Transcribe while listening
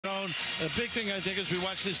zone. A big thing, I think, as we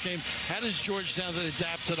watch this game, how does Georgetown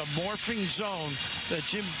adapt to the morphing zone that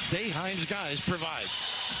Jim Boeheim's guys provide?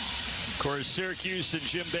 Of course, Syracuse and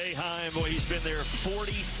Jim Boeheim, well, he's been there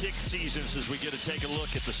 46 seasons as we get to take a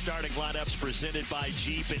look at the starting lineups presented by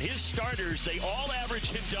Jeep. And his starters, they all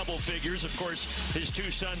average in double figures. Of course, his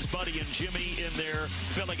two sons, Buddy and Jimmy, in there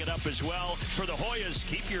filling it up as well. For the Hoyas,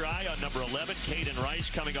 keep your eye on number 11, Caden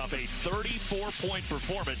Rice, coming off a 34-point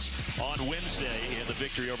performance on Wednesday in the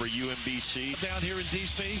victory over UMBC. Down here in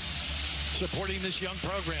D.C., supporting this young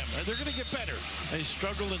program. They're going to get better. They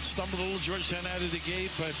struggled and stumbled a little, Georgetown out of the gate,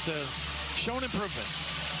 but shown improvement.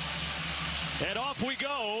 And off we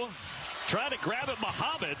go. Trying to grab it,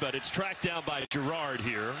 Muhammad, but it's tracked down by Gerard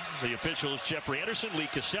here. The officials, Jeffrey Anderson, Lee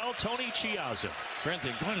Cassell, Tony Chiazza.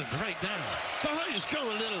 Brenton going right down. The Hoyas go a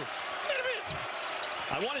little bit.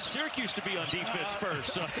 I wanted Syracuse to be on defense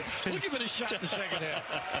first. So. We'll give it a shot in the second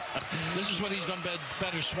half. This is what he's done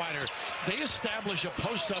better, Swider. They establish a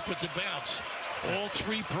post-up with the bounce. All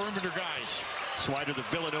three perimeter guys. Swider, the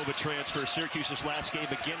Villanova transfer. Syracuse's last game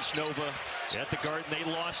against Nova at the Garden. They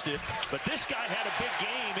lost it. But this guy had a big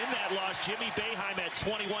game in that loss. Jimmy Boeheim at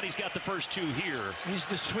 21. He's got the first two here. He's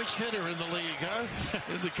the switch hitter in the league, huh?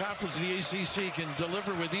 In the conference, the ACC can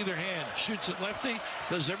deliver with either hand. Shoots it lefty,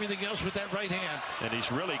 does everything else with that right hand. And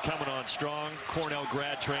he's really coming on strong. Cornell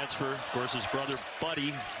grad transfer. Of course, his brother,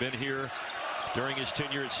 Buddy, been here during his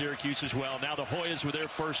tenure at Syracuse as well. Now the Hoyas with their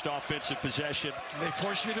first offensive possession. They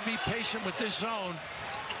force you to be patient with this zone.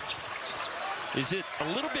 Is it a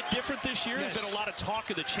little bit different this year? Yes. There's been a lot of talk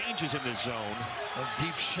of the changes in this zone. A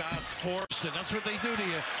deep shot forced, and that's what they do to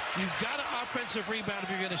you. You've got an offensive rebound if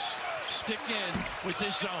you're going to stick in with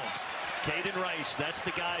this zone. Caden Rice, that's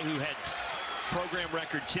the guy who had program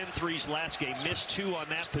record 10 threes last game, missed 2 on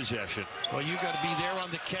that possession. Well, you got to be there on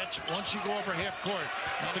the catch once you go over half court.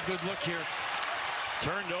 Not a good look here.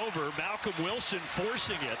 Turned over, Malcolm Wilson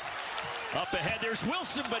forcing it. Up ahead, there's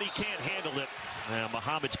Wilson, but he can't handle it.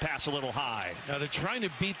 Muhammad's pass a little high. Now they're trying to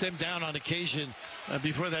beat them down on occasion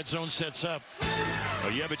before that zone sets up.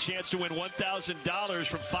 Well, you have a chance to win $1,000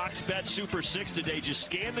 from Fox Bet Super 6 today. Just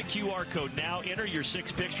scan the QR code now. Enter your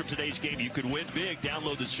 6 picks from today's game. You could win big.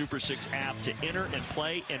 Download the Super 6 app to enter and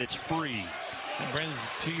play, and it's free. And Brandon,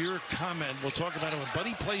 to your comment, we'll talk about it when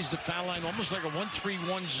Buddy plays the foul line, almost like a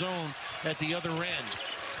 1-3-1 zone at the other end.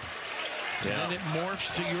 Yeah. And then it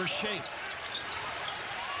morphs to your shape.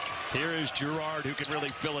 Here is Gerard, who can really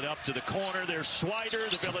fill it up to the corner. There's Swider,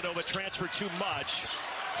 the Villanova transfer too much.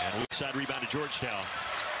 And weak side rebound to Georgetown.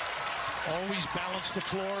 Always balance the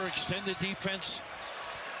floor, extend the defense.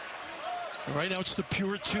 And right now it's the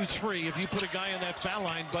pure 2-3. If you put a guy on that foul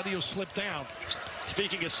line, Buddy will slip down.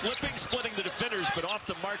 Speaking of slipping, splitting the defenders, but off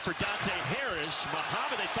the mark for Dante Harris.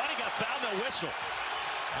 Muhammad, they thought he got fouled, no whistle.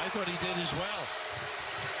 I thought he did as well.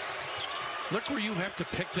 Look where you have to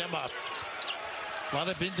pick them up. A lot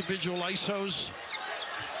of individual ISOs.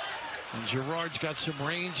 And Gerard's got some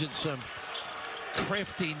range and some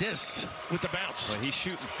craftiness with the bounce. Well, he's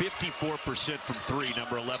shooting 54% from 3,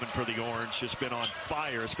 number 11 for the Orange. Just been on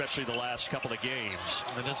fire, especially the last couple of games.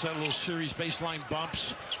 And that's that little series baseline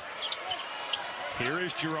bumps. Here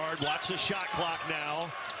is Gerard. Watch the shot clock now.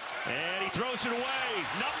 And he throws it away.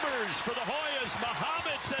 Numbers for the Hoyas.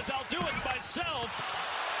 Muhammad says, I'll do it myself.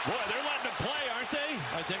 Boy, they're letting him play, aren't they?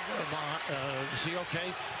 I think, is he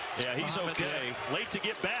okay? Yeah, he's Muhammad, okay. Yeah. Late to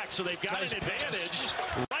get back, so they've got nice an advantage.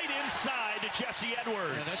 Pass. Right inside to Jesse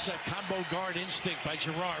Edwards. And that's that combo guard instinct by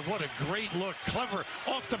Gerard. What a great look. Clever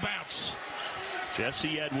off the bounce.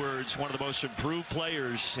 Jesse Edwards, one of the most improved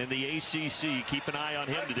players in the ACC. Keep an eye on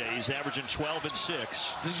him today. He's averaging 12 and 6.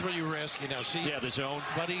 This is what you were asking now. See? Yeah, the zone.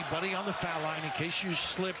 Buddy on the foul line in case you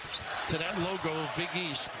slip to that logo of Big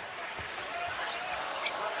East.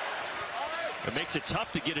 It makes it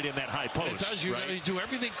tough to get it in that high post. It does. You got to do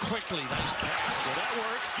everything quickly. Nice pass. Well, that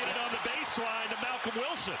works. Get it on the baseline to Malcolm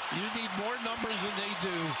Wilson. You need more numbers than they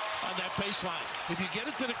do on that baseline. If you get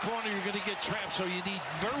it to the corner, you're going to get trapped. So you need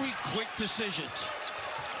very quick decisions.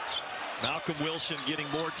 Malcolm Wilson getting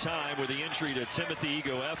more time with the injury to Timothy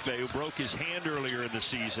Ego-Efe, who broke his hand earlier in the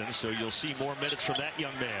season. So you'll see more minutes from that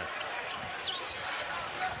young man.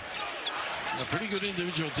 A pretty good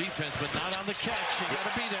individual defense, but not on the catch. You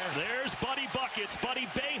got to be there. There's Buddy Buckets. Buddy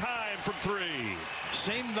Boeheim from 3.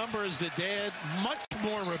 Same number as the dad. Much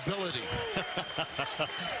more ability.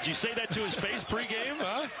 Did you say that to his face pregame?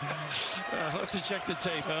 Huh? I'll have to check the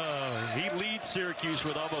tape. He leads Syracuse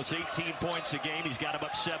with almost 18 points a game. He's got him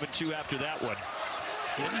up 7-2 after that one.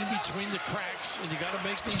 Get in between the cracks, and you got to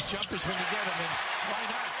make these jumpers when you get them. And why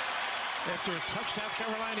not? after a tough South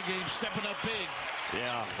Carolina game, stepping up big.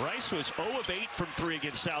 Yeah, Rice was 0 of 8 from 3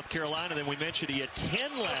 against South Carolina. Then we mentioned he had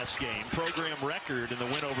 10 last game, program record in the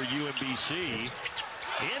win over UMBC.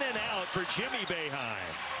 In and out for Jimmy Boeheim.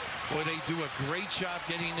 Boy, they do a great job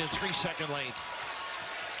getting in 3-second lane.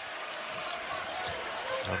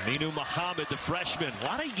 Aminu Muhammad, the freshman. A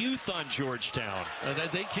lot of youth on Georgetown.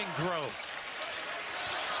 They can grow.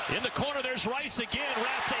 In the corner, there's Rice again.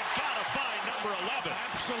 Raff, they've got to find number 11.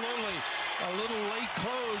 Absolutely. A little late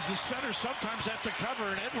close. The center sometimes have to cover,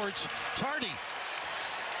 and Edwards tardy.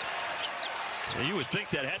 Well, you would think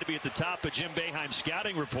that had to be at the top of Jim Boeheim's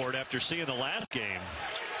scouting report after seeing the last game.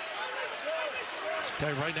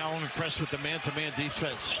 Right now, I'm impressed with the man-to-man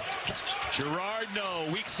defense. Gerard, no.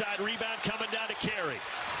 Weak side rebound coming down to Carey.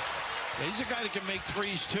 He's a guy that can make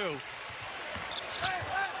threes, too.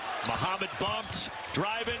 Muhammad bumped,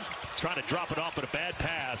 driving, trying to drop it off, but a bad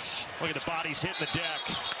pass. Look at the bodies hitting the deck.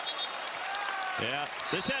 Yeah,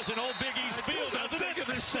 this has an old Big East feel, doesn't it? I'm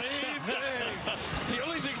thinking the same thing. The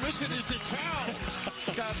only thing missing is the towel.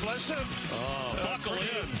 God bless him. Oh, buckle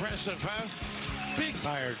in. Impressive, huh? Big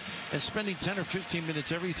tired. And spending 10 or 15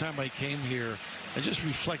 minutes every time I came here and just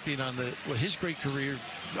reflecting on his great career,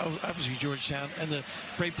 obviously Georgetown, and the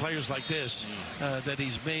great players like this that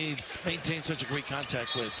he's maintained such a great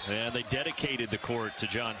contact with. And they dedicated the court to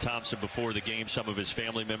John Thompson before the game. Some of his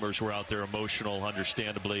family members were out there emotional,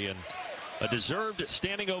 understandably, and a deserved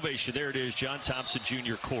standing ovation. There it is, John Thompson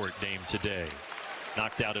Jr. Court named today.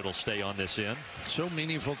 Knocked out, it'll stay on this end. So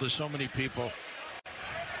meaningful to so many people.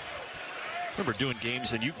 I remember doing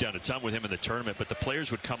games, and you've done a ton with him in the tournament, but the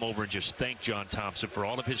players would come over and just thank John Thompson for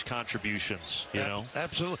all of his contributions, you know?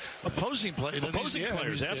 Absolutely. Opposing players.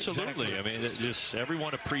 Absolutely. Exactly. I mean, just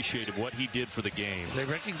everyone appreciated what he did for the game. They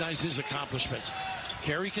recognize his accomplishments.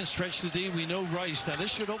 Carey can stretch the D. We know Rice. Now,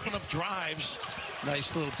 this should open up drives.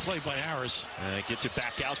 Nice little play by Harris. Gets it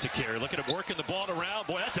back out to Carey. Look at him working the ball around.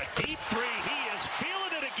 Boy, that's a deep three. He is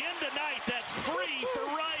feeling it again tonight. That's 3 for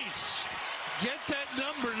Rice. Get that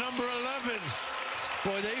number 11.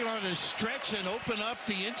 Boy, they are to stretch and open up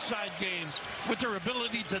the inside game with their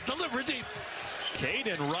ability to deliver deep.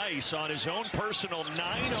 Caden Rice on his own personal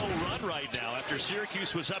 9-0 run right now after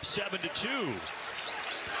Syracuse was up 7-2.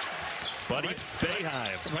 Buddy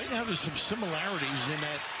Boeheim. Right now there's some similarities in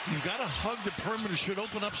that you've got to hug the perimeter, should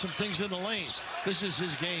open up some things in the lane. This is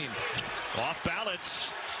his game. Off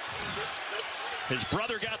balance. His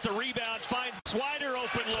brother got the rebound, finds Swider,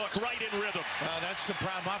 open look, right in rhythm. That's the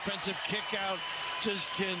problem. Offensive kick out just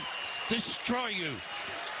can destroy you.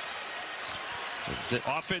 The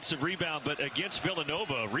offensive rebound, but against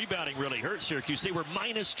Villanova, rebounding really hurt Syracuse. They were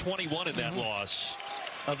minus 21 in that loss.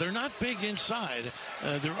 They're not big inside.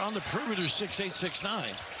 They're on the perimeter 6'8",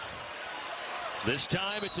 6'9". This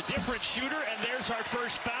time it's a different shooter, and there's our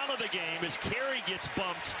first foul of the game as Carey gets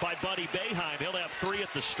bumped by Buddy Boeheim. He'll have 3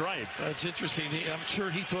 at the stripe. That's interesting. I'm sure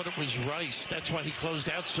he thought it was Rice. That's why he closed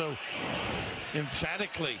out so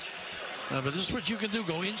emphatically. But this is what you can do.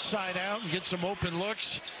 Go inside out and get some open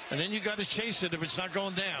looks, and then you got to chase it if it's not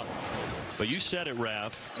going down. But you said it,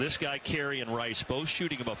 Raph. This guy, Carey and Rice, both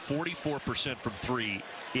shooting about 44% from 3.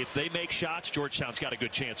 If they make shots, Georgetown's got a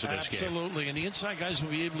good chance in this game. Absolutely, and the inside guys will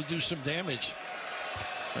be able to do some damage.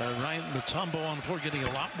 Ryan Mutombo on the floor getting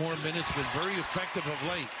a lot more minutes, been very effective of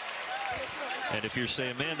late. And if you're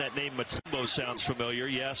saying, man, that name Mutombo sounds familiar,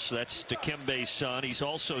 yes, that's Dikembe's son. He's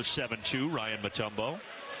also 7'2", Ryan Mutombo.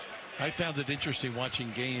 I found it interesting watching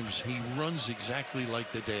games. He runs exactly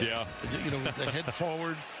like the dad. Yeah. You know, with the head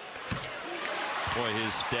forward. Boy,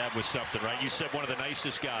 his dad was something, right? You said one of the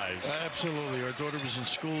nicest guys. Absolutely. Our daughter was in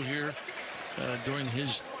school here during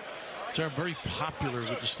his term. Very popular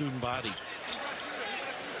with the student body.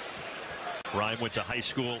 Ryan went to high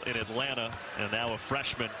school in Atlanta and now a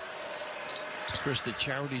freshman. Of course, the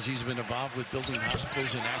charities he's been involved with, building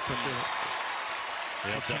hospitals in Africa.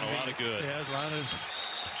 Yeah, done a lot of good. Yeah, a lot of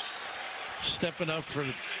stepping up for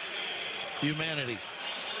humanity.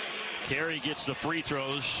 Carey gets the free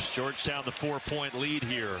throws. Georgetown the 4-point lead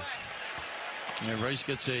here. And Rice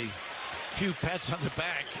gets a few pats on the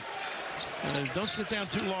back. Don't sit down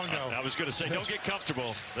too long, though. I was going to say, don't get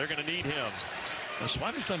comfortable. They're going to need him.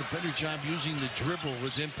 Swider's done a better job using the dribble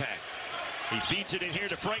with impact. He feeds it in here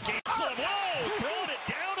to Frank Anselm. Whoa! Throwing it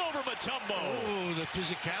down over Mutombo. Oh, the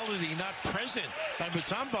physicality not present by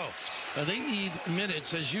Mutombo. They need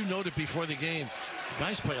minutes, as you noted before the game. The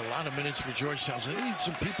guys play a lot of minutes for Georgetown, so they need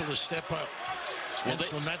some people to step up. Well,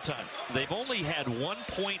 that time. They've only had 1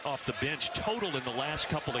 point off the bench total in the last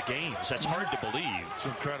couple of games. That's hard to believe. It's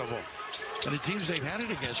incredible. And the teams they've had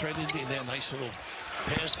it against, right? That nice little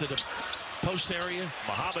pass to the post area.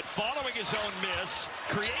 Muhammad following his own miss,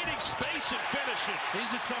 creating space and finishing.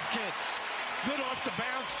 He's a tough kid. Good off the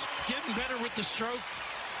bounce, getting better with the stroke.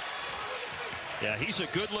 Yeah, he's a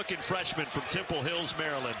good-looking freshman from Temple Hills,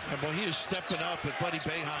 Maryland. And boy, he is stepping up at Buddy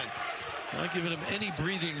Boeheim. Not giving him any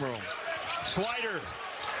breathing room. Swider.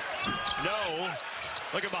 No.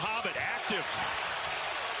 Look at Muhammad, active.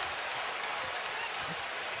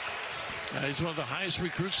 He's one of the highest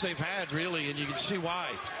recruits they've had, really, and you can see why.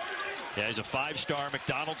 Yeah, he's a five-star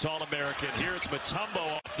McDonald's All-American. Here it's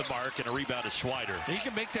Mutombo off the mark, and a rebound to Swider. He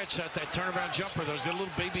can make that shot, that turnaround jumper. Those good little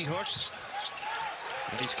baby hooks.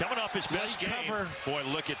 And he's coming off his best game. Cover. Boy,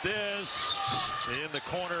 look at this. In the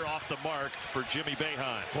corner off the mark for Jimmy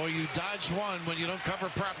Boeheim. Boy, you dodge one when you don't cover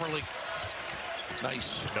properly.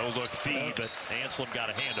 Nice. No-look feed, but Anselm got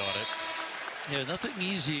a hand on it. Yeah, nothing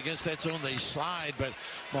easy against that zone. They slide, but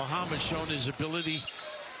Muhammad's shown his ability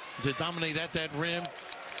to dominate at that rim.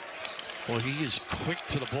 Well, he is quick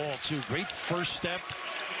to the ball, too. Great first step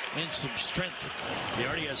and some strength. He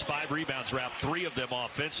already has 5 rebounds, Ralph. 3 of them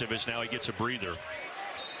offensive, as now he gets a breather.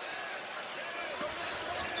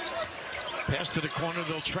 Pass to the corner,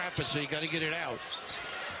 they'll trap it, so you got to get it out.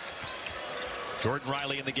 Jordan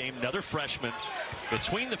Riley in the game, another freshman.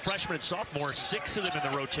 Between the freshman and sophomore, 6 of them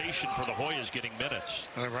in the rotation for the Hoyas getting minutes.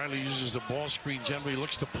 Riley uses the ball screen, generally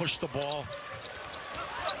looks to push the ball.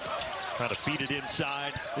 Trying to feed it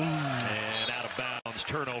inside. Ooh. And out of bounds,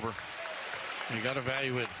 turnover. You got to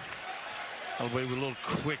value it. Away with a little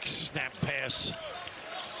quick snap pass.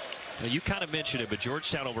 Now, you kind of mentioned it, but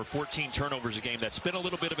Georgetown over 14 turnovers a game. That's been a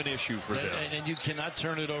little bit of an issue for them. And you cannot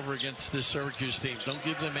turn it over against this Syracuse team. Don't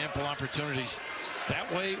give them ample opportunities.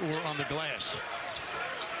 That way or on the glass.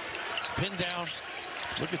 Pin down.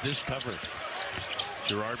 Look at this cover.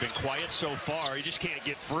 Gerard been quiet so far. He just can't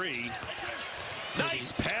get free.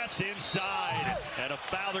 Nice pass inside. And a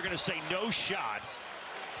foul. They're going to say no shot.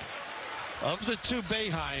 Of the 2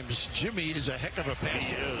 Boeheims, Jimmy is a heck of a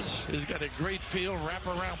passer. He is. He's got a great feel,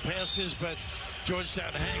 wraparound passes, but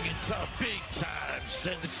Georgetown hanging tough, big time.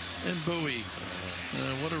 Send and Bowie.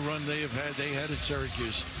 What a run they have had. They had at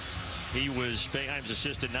Syracuse. He was Boeheim's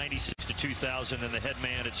assistant 96 to 2000 and the head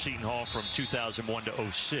man at Seton Hall from 2001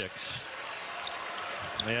 to 06.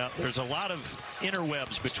 Yeah, there's a lot of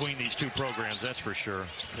interwebs between these 2 programs, that's for sure.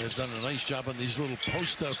 They've done a nice job on these little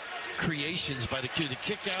post-up creations by the kid. The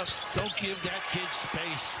kick out, don't give that kid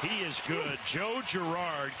space. He is good. Joe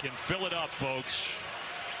Girard can fill it up, folks.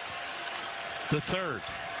 The third.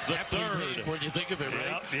 The third. When you think of it,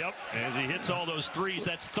 right? Yep. As he hits all those threes,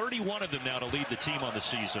 that's 31 of them now to lead the team on the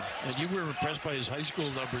season. And you were impressed by his high school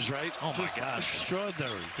numbers, right? Oh, my gosh.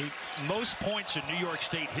 Extraordinary. Most points in New York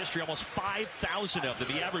State history, almost 5,000 of them.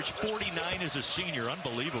 He averaged 49 as a senior.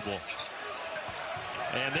 Unbelievable.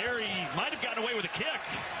 And there he might have gotten away with a kick.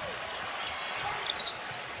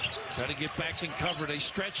 Got to get back and cover. They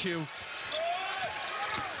stretch you.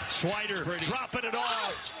 Swider dropping it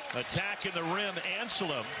off. Attack in the rim,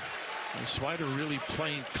 Anselm. And Swider really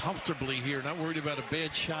playing comfortably here, not worried about a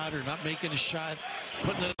bad shot or not making a shot,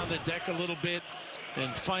 putting it on the deck a little bit,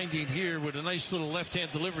 and finding here with a nice little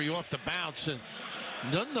left-hand delivery off the bounce. And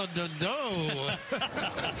no.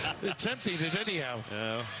 Attempting it anyhow.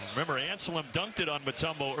 Remember, Anselm dunked it on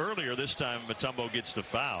Mutombo earlier. This time, Mutombo gets the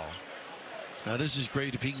foul. Now, this is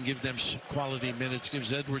great if he can give them quality minutes,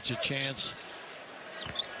 gives Edwards a chance.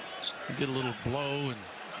 Get a little blow and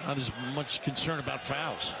not as much concern about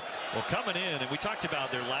fouls. Well, coming in, and we talked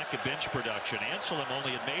about their lack of bench production. Anselm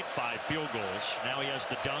only had made 5 field goals. Now he has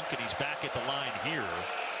the dunk, and he's back at the line here.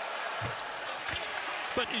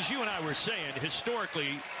 But as you and I were saying,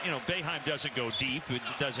 historically, Boeheim doesn't go deep. It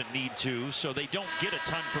doesn't need to, so they don't get a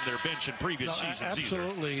ton from their bench in previous seasons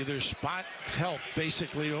absolutely. either. Their spot help,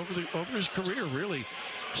 basically, over his career, really.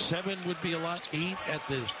 7 would be a lot, 8 at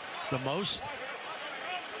the most.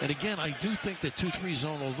 And again, I do think the 2-3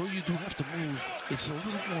 zone, although you do have to move, it's a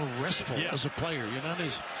little more restful as a player. You're not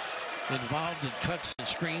as involved in cuts and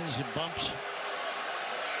screens and bumps.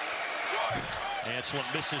 Anselm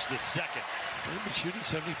misses the second. They've been shooting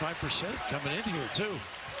 75% coming in here, too.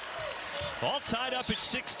 All tied up at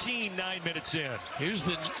 16, 9 minutes in. Here's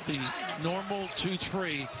the normal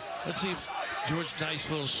 2-3. Let's see if George,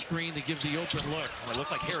 nice little screen to give the open look. It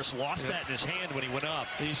looked like Harris lost that in his hand when he went up.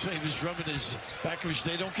 He was rubbing his back of his.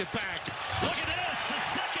 They don't get back. Look at this. The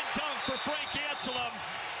second dunk for Frank Anselm.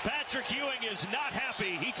 Patrick Ewing is not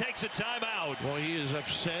happy. He takes a timeout. Well, he is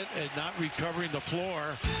upset at not recovering the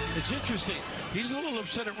floor. It's interesting. He's a little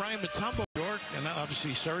upset at Ryan Mutombo, York, and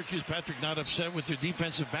obviously Syracuse. Patrick not upset with their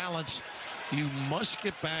defensive balance. You must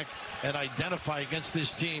get back and identify against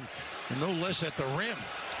this team, and no less at the rim.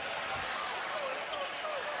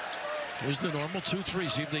 Here's the normal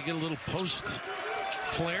 2-3. See if they get a little post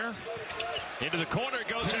flare. Into the corner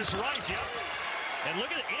goes his Rice. Yep. And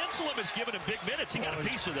look at it. Anselm has given him big minutes. He got a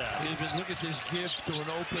piece of that. Even look at this gift to an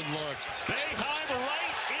open look. Boeheim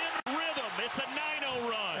right in rhythm. It's a 9-0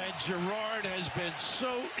 run. And Girard has been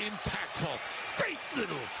so impactful. Great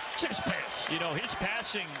little chest pass. You know, his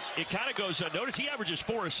passing, it kind of goes unnoticed. He averages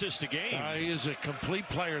 4 assists a game. He is a complete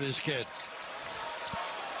player, this kid.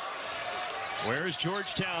 Where is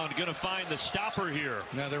Georgetown going to find the stopper here?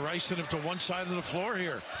 Now they're icing him to one side of the floor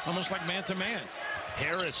here. Almost like man-to-man.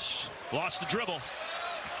 Harris lost the dribble.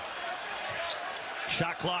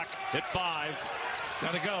 Shot clock at 5.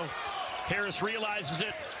 Gotta go. Harris realizes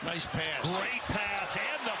it. Nice pass. Great pass.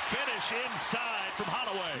 And the finish inside from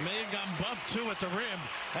Holloway. May have gotten bumped, too, at the rim.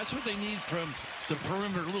 That's what they need from the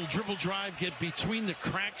perimeter. A little dribble drive, get between the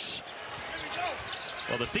cracks.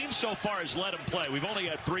 Well, the theme so far is let him play. We've only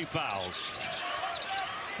had 3 fouls.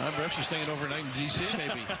 Refs are staying overnight in D.C.,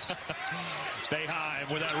 maybe. Boeheim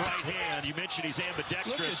with that right hand. You mentioned he's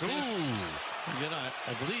ambidextrous. Look at this. Again,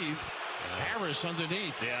 I believe Harris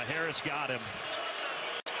underneath. Yeah, Harris got him.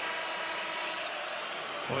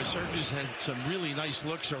 Boy, Syracuse had some really nice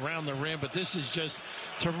looks around the rim, but this is just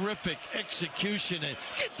terrific execution. And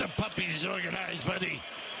get the puppies organized, buddy.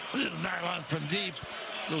 A little nylon from deep.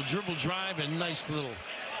 Little dribble drive and nice little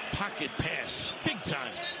pocket pass. Big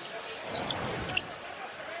time.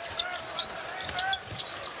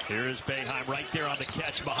 Here is Boeheim right there on the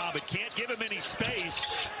catch. Muhammad can't give him any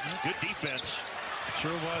space. Good defense.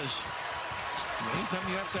 Sure was. Anytime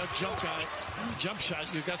you have that jump shot,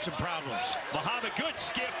 you've got some problems. Muhammad, good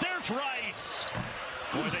skip. There's Rice.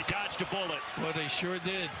 Boy, they dodged a bullet. Well, they sure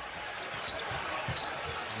did.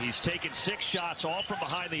 He's taken 6 shots, all from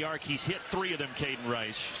behind the arc. He's hit 3 of them, Caden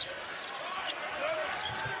Rice.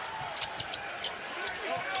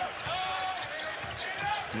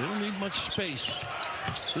 You don't need much space.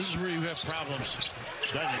 This is where you have problems.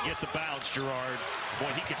 Doesn't get the bounce, Girard. Boy,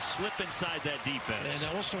 he can slip inside that defense.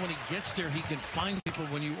 And also when he gets there, he can find people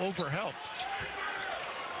when you overhelp.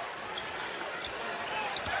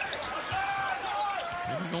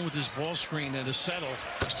 We're going with this ball screen and a settle.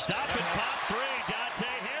 Stop and pop 3, Dante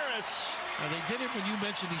Harris. Now they did it when you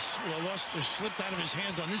mentioned he slipped out of his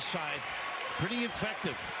hands on this side. Pretty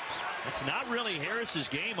effective. It's not really Harris's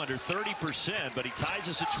game, under 30%, but he ties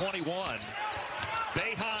us at 21.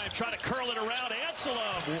 Boeheim trying to curl it around. Anselm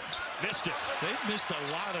missed it. They've missed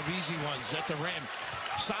a lot of easy ones at the rim.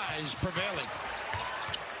 Size prevailing.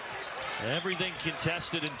 Everything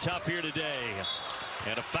contested and tough here today.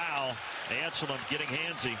 And a foul. Anselm getting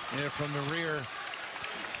handsy. Yeah, from the rear.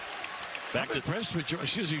 Back to impressed with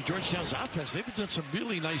Georgetown's offense. They've done some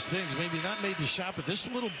really nice things. Maybe not made the shot, but this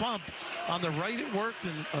little bump on the right it worked,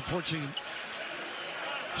 and unfortunately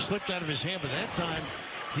slipped out of his hand. But that time,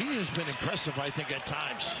 he has been impressive, I think, at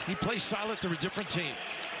times. He plays solid to a different team.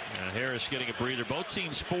 Harris getting a breather. Both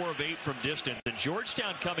teams 4 of 8 from distance. And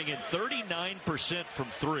Georgetown coming in 39% from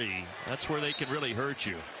 3. That's where they can really hurt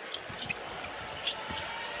you.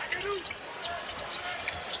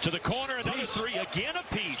 To the corner, another 3, again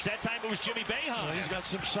a piece. That time it was Jimmy Boeheim. Well, he's got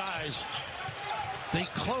some size. They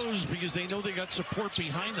close because they know they got support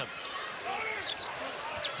behind them.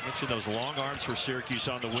 Mention those long arms for Syracuse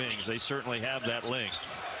on the wings. They certainly have that length.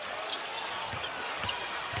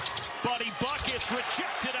 Buddy Buckets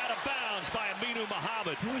rejected out of bounds by Aminu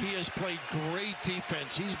Muhammad. Well, he has played great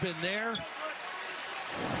defense. He's been there.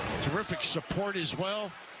 Terrific support as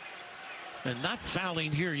well. And not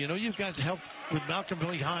fouling here. You know, you've got help with Malcolm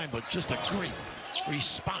Boeheim, but just a great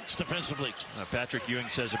response defensively. Patrick Ewing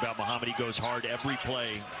says about Muhammad, he goes hard every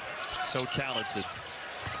play. So talented.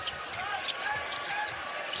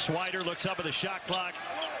 Swider looks up at the shot clock.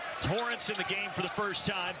 Torrance in the game for the first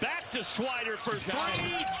time. Back to Swider for 3.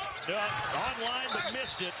 Online, but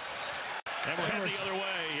missed it. And we're heading the other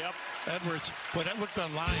way. Yep. Edwards. Boy, that looked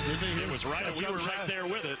online, didn't it? It was right. We were right there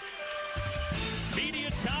with it. Media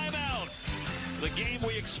timeout. The game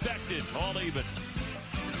we expected. All even.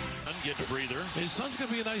 Get a breather. His son's going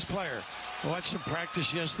to be a nice player. I watched him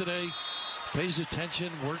practice yesterday. Pays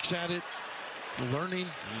attention, works at it, learning.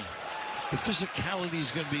 The physicality is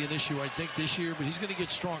going to be an issue, I think, this year, but he's going to get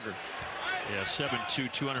stronger. Yeah,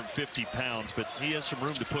 7'2", 250 pounds, but he has some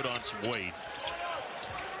room to put on some weight.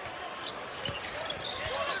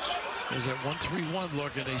 There's that 1-3-1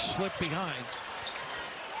 look, and they slip behind.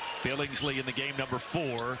 Billingsley in the game, number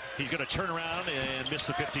 4. He's going to turn around and miss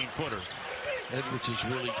the 15-footer. Edwards is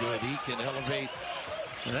really good. He can elevate.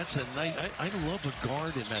 And that's a nice, I love a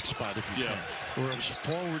guard in that spot if you can. Or a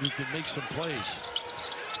forward who can make some plays.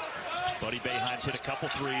 Buddy Boeheim's hit a couple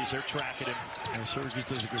threes. They're tracking him. Syracuse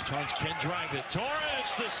does a good job. Can drive it.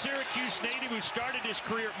 Torrance, the Syracuse native who started his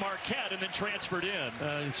career at Marquette and then transferred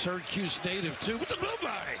in. Syracuse native, too, with the move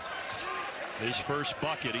by. His first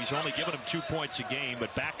bucket. He's only given him 2 points a game,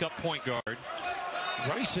 but backup point guard.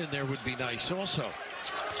 Rice in there would be nice also.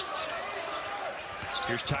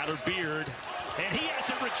 Here's Tyler Beard, and he has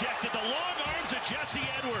it rejected. The long arms of Jesse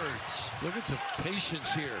Edwards. Look at the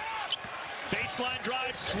patience here. Baseline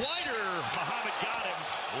drive, Swider. Muhammad got him.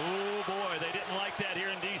 Oh, boy, they didn't like that here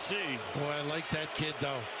in D.C. Boy, I like that kid,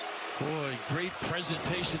 though. Boy, great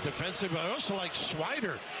presentation defensive. I also like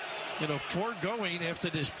Swider, foregoing after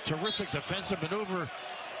this terrific defensive maneuver.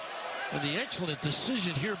 And the excellent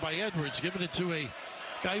decision here by Edwards, giving it to a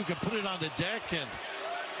guy who can put it on the deck. And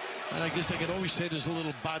I guess they could always say there's a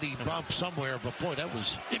little body bump somewhere. But, boy, that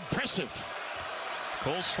was impressive.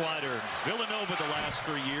 Cole Swider, Villanova the last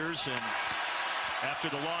 3 years, and after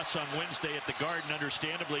the loss on Wednesday at the Garden,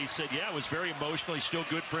 understandably, he said, yeah, it was very emotional. He's still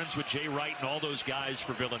good friends with Jay Wright and all those guys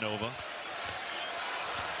for Villanova.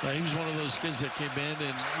 He was one of those kids that came in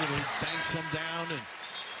and banged some down and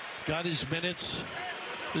got his minutes.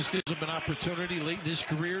 This gives him an opportunity late in his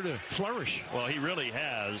career to flourish. Well, he really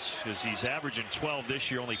has, because he's averaging 12 this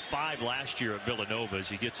year, only 5 last year at Villanova as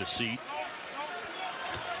he gets a seat.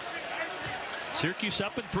 Syracuse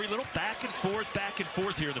up in 3, little back and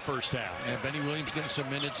forth here in the first half. And Benny Williams getting some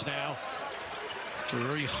minutes now. We're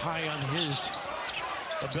very high on his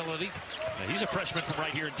ability. Now, he's a freshman from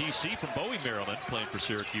right here in D.C., from Bowie, Maryland, playing for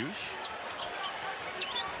Syracuse.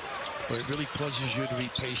 But it really causes you to be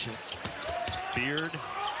patient. Beard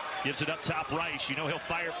gives it up top Rice. You know he'll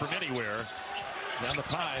fire from anywhere. Down to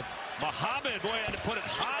 5. Muhammad, boy, had to put it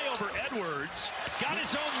high over Edwards. Got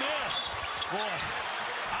his own miss. Boy,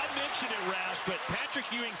 I mentioned it, Roush, but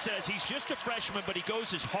Patrick Ewing says he's just a freshman, but he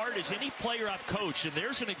goes as hard as any player I've coached, and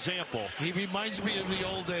there's an example. He reminds me of the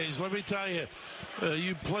old days. Let me tell you,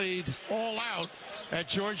 you played all out at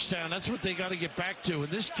Georgetown. That's what they got to get back to, and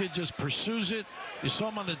this kid just pursues it. You saw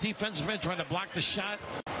him on the defensive end trying to block the shot.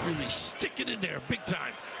 Really stick it in there big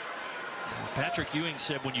time. Patrick Ewing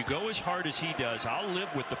said, when you go as hard as he does, I'll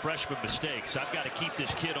live with the freshman mistakes. I've got to keep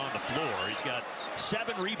this kid on the floor. He's got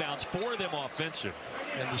 7 rebounds, 4 of them offensive.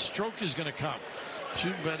 And the stroke is going to come.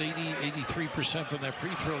 Shooting about 83% from that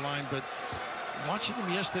free throw line, but watching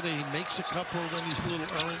him yesterday, he makes a couple, then he's a little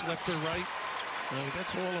errant left or right.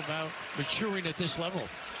 That's all about maturing at this level.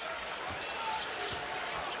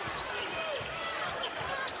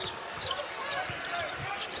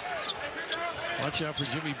 Watch out for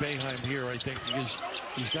Jimmy Boeheim here, I think, because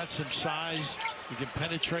he's got some size. He can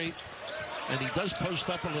penetrate, and he does post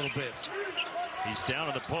up a little bit. He's down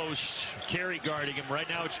on the post. Carey guarding him. Right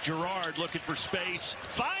now it's Girard looking for space.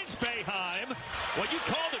 Finds Boeheim. Well, you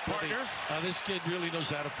called it, partner. This kid really knows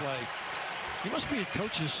how to play. He must be a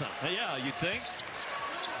coach's son. Yeah, you'd think.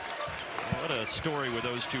 What a story with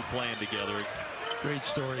those two playing together. Great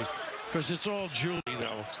story. Because it's all Julie,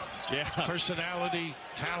 though. Yeah. Personality,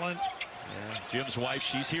 talent. Yeah. Jim's wife,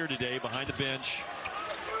 she's here today behind the bench.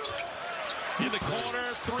 In the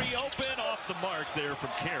corner, 3 open, off the mark there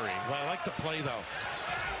from Carey. Well, I like the play, though.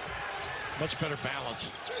 Much better balance.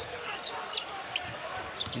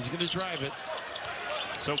 He's going to drive it.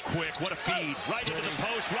 So quick, what a feed. Right into the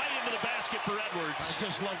post, right into the basket for Edwards. I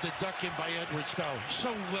just love the duck in by Edwards, though.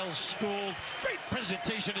 So well schooled. Great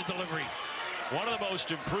presentation and delivery. One of the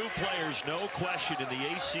most improved players, no question, in the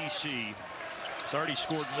ACC. He's already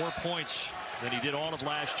scored more points than he did all of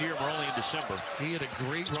last year. We're only in December. He had a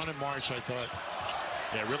great run in March, I thought.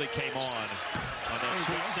 Yeah, really came on that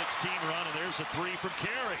Sweet 16 run, and there's a 3 from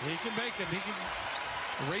Carey. He can make them. He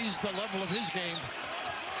can raise the level of his game.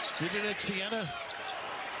 Did it at Siena.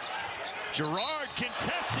 Girard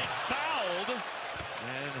contested, fouled,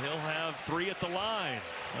 and he'll have 3 at the line.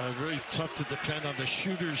 Really tough to defend on the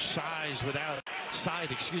shooter's without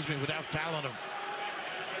fouling him.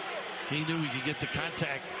 He knew he could get the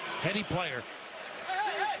contact. Heady player.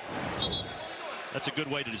 That's a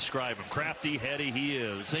good way to describe him. Crafty, heady, he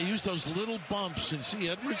is. They use those little bumps, and see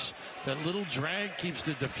Edwards, that little drag keeps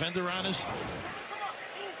the defender honest.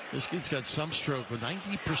 This kid's got some stroke, with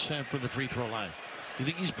 90% from the free throw line. You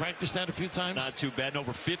think he's practiced that a few times? Not too bad.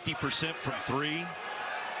 Over 50% from 3.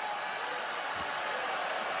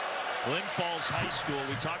 Glens Falls High School.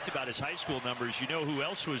 We talked about his high school numbers. You know who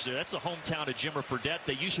else was there? That's the hometown of Jimmer Fredette.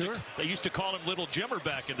 They used to call him Little Jimmer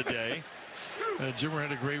back in the day. Jimmer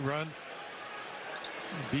had a great run.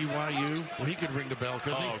 BYU. Well, he could ring the bell,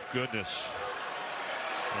 couldn't he? Oh, goodness.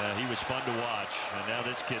 Yeah, he was fun to watch. And now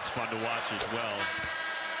this kid's fun to watch as well.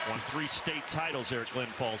 Won 3 state titles there at Glen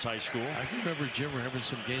Falls High School. I can remember Jim having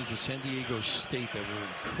some games with San Diego State that were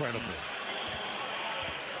incredible.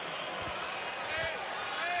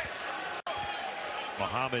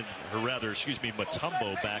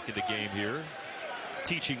 Mutombo back in the game here.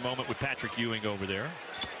 Teaching moment with Patrick Ewing over there.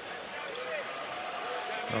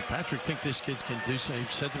 Well, Patrick thinks this kid can do something.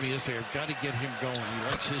 He said to me yesterday, I've got to get him going. He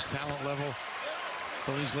likes his talent level.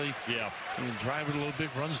 Beasley. Yeah. He can drive it a little bit,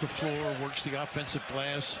 runs the floor, works the offensive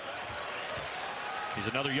glass. He's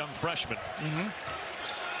another young freshman.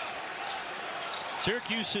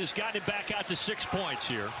 Syracuse has gotten it back out to 6 points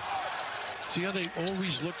here. See how they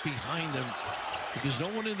always look behind them because no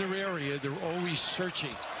one in their area. They're always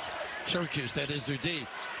searching. Syracuse, that is their D.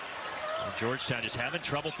 And Georgetown is having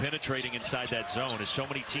trouble penetrating inside that zone, as so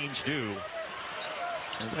many teams do.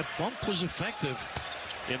 And that bump was effective.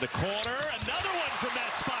 In the corner, another one from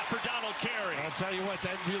that spot for Donald Carey. I'll tell you what,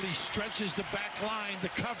 that really stretches the back line, the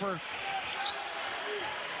cover.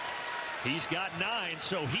 He's got 9,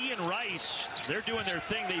 so he and Rice, they're doing their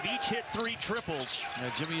thing. They've each hit 3 triples.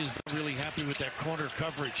 Now, Jimmy is really happy with that corner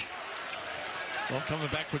coverage. Well, coming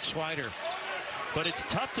back with Swider. But it's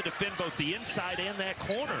tough to defend both the inside and that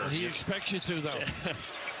corner. Well, he expects you to, though.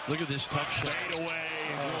 Look at this tough shot. Fade away.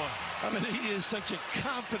 I mean, he is such a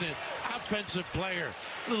confident offensive player.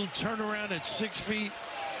 Little turnaround at 6 feet.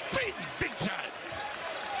 Big time.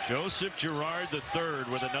 Joseph Girard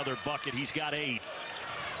III with another bucket. He's got 8.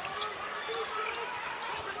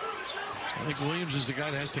 I think Williams is the guy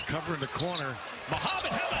that has to cover in the corner.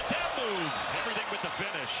 Muhammad, how about that move? Everything with the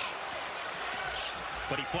finish.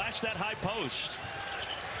 But he flashed that high post.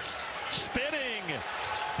 Spinning.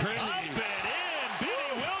 Pretty. Up and in.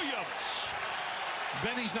 Benny Williams.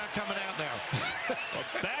 Benny's not coming out now.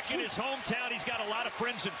 Back in his hometown, he's got a lot of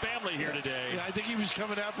friends and family here today. Yeah, I think he was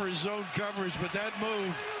coming out for his zone coverage, but that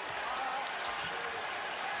move.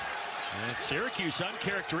 And Syracuse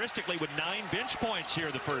uncharacteristically with 9 bench points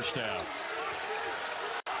here the first half.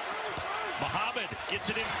 Muhammad gets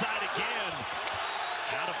it inside again.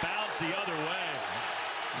 Out of bounds the other way.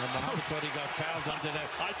 And Muhammad thought he got fouled under that.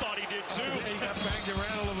 I thought he did too. He got banged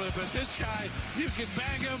around a little bit, but this guy, you can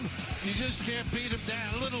bang him, you just can't beat him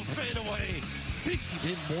down. A little fadeaway.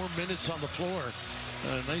 Hit more minutes on the floor.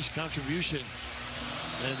 Nice contribution.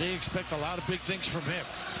 And they expect a lot of big things from him.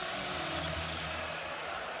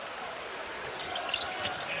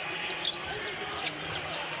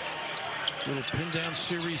 Little pin down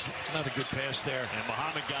series, not a good pass there. And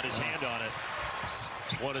Muhammad got his hand on it.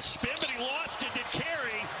 What a spin, but he lost it to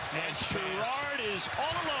Carey. And Girard is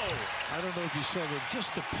all alone. I don't know if you saw that,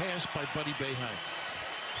 just the pass by Buddy Boeheim.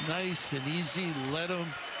 Nice and easy, let him.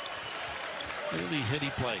 Really hitty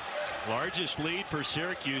play. Largest lead for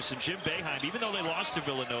Syracuse, and Jim Boeheim, even though they lost to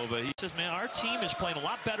Villanova, he says, man, our team is playing a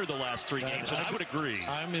lot better the last 3 games, and I would agree.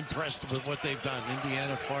 I'm impressed with what they've done.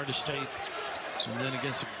 Indiana, Florida State, and then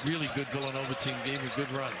against a really good Villanova team, gave a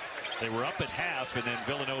good run. They were up at half, and then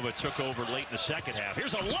Villanova took over late in the second half.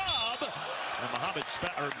 Here's a lob, and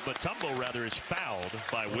Mutombo is fouled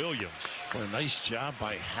by Williams. Well, a nice job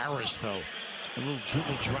by Harris, though. A little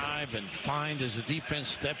dribble drive and find as the defense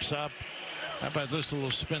steps up. How about this little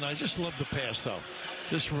spin? I just love the pass, though.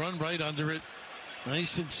 Just run right under it.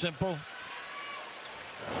 Nice and simple.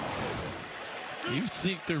 You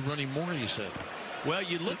think they're running more, you said? Well,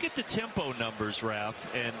 you look at the tempo numbers, Raf,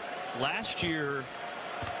 and last year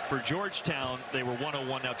for Georgetown, they were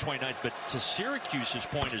 101, now 29th, but to Syracuse's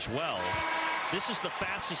point as well, this is the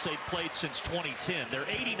fastest they've played since 2010. They're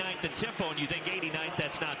 89th in tempo, and you think 89th,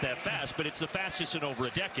 that's not that fast, but it's the fastest in over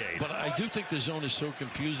a decade. But I do think the zone is so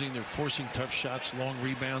confusing. They're forcing tough shots, long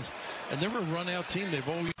rebounds, and they're a run-out team. They've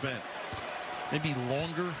always been. Maybe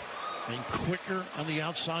longer and quicker on the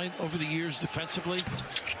outside over the years defensively.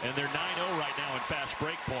 And they're 9-0 right now in fast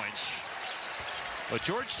break points. But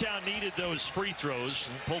Georgetown needed those free throws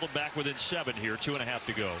and pulled them back within 7 here, 2.5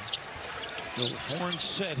 to go. The horn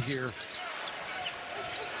set here.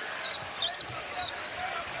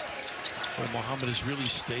 Well, Muhammad is really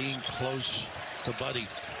staying close to Buddy.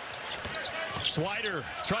 Swider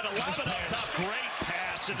trying to lob it up top. Great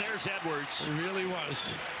pass, and there's Edwards. It really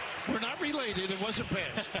was. We're not related. It wasn't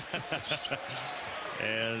pass.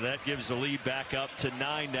 And that gives the lead back up to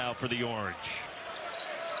 9 now for the Orange.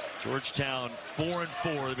 Georgetown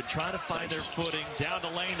 4-4. They've been trying to find their footing down the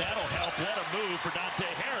lane. That'll help. What a move for Dante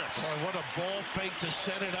Harris. Oh, what a ball fake to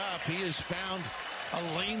set it up. He has found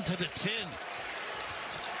a lane to the 10.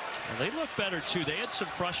 And they look better too. They had some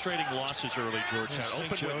frustrating losses early. Georgetown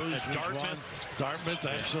opened with Dartmouth. Dartmouth,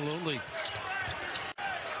 absolutely.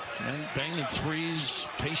 And banging threes,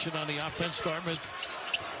 patient on the offense. Dartmouth.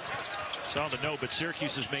 Saw the note, but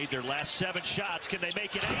Syracuse has made their last 7 shots. Can they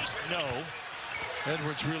make it 8? No.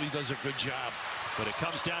 Edwards really does a good job. But it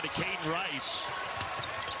comes down to Caden Rice.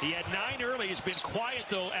 He had 9 early. He's been quiet,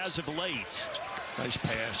 though, as of late. Nice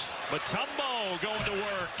pass. Mutombo going to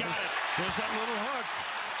work. Got it. There's that little hook.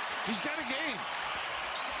 He's got a game.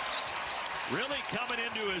 Really coming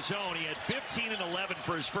into his own. He had 15 and 11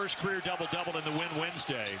 for his first career double-double in the win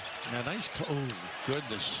Wednesday. Now, nice. Oh,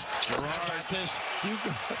 goodness. Gerard at this. You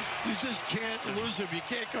just can't lose him. You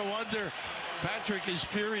can't go under. Patrick is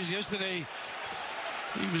furious. Yesterday,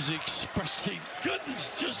 he was expressing,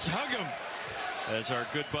 goodness, just hug him. As our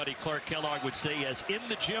good buddy Clark Kellogg would say, as in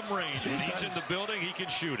the gym range. When he's in the building, he can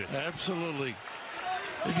shoot it. Absolutely.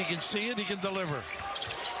 If he can see it, he can deliver.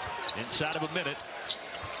 Inside of a minute.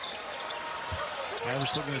 I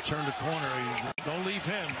was looking to turn the corner. Don't leave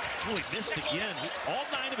him. Oh, he missed again. All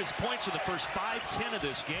 9 of his points in the first 5-10 of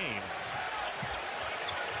this game.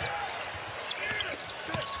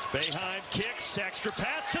 Boeheim kicks, extra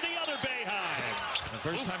pass to the other Boeheim. The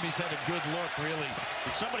first time he's had a good look, really.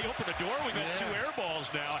 Did somebody open the door? We got 2 air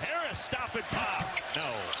balls now. Harris, stop and pop.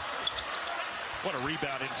 No. What a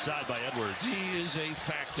rebound inside by Edwards. He is a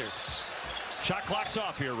factor. Shot clock's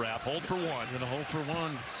off here, Raph. Hold for 1. Going to hold for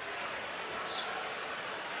 1.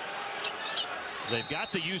 They've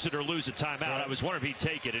got to use it or lose a timeout. Right. I was wondering if he'd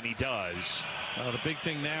take it, and he does. The big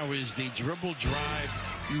thing now is the dribble drive.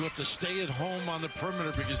 You have to stay at home on the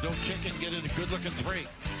perimeter because they'll kick and get in a good-looking 3.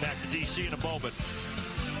 Back to D.C. in a moment.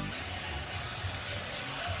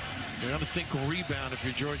 You're going to think rebound if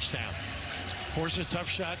you're Georgetown. Force a tough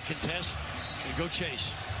shot, contest, and go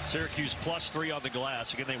chase. Syracuse +3 on the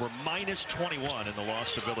glass. Again, they were -21 in the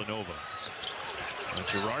loss to Villanova. And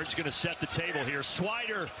Gerard's going to set the table here.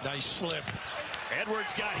 Swider. Nice slip.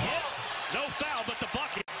 Edwards got hit. No foul, but the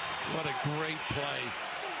bucket. What a great play.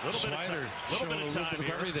 Little bit of time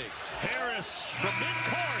here. Everything. Harris from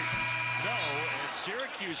midcourt. No, and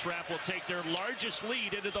Syracuse, Rap, will take their largest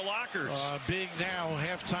lead into the lockers. Big now,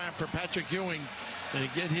 halftime for Patrick Ewing. To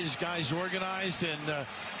get his guys organized, and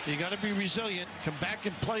you got to be resilient. Come back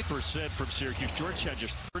and play. % from Syracuse. Georgetown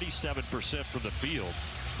just 37% from the field.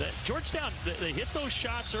 Georgetown, they hit those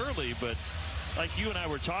shots early, but like you and I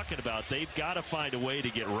were talking about, they've got to find a way to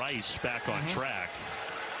get Rice back on track.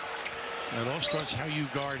 It all starts how you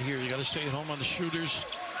guard here. You got to stay at home on the shooters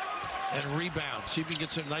and rebound. See if you can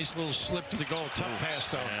get some nice little slip to the goal. Tough pass,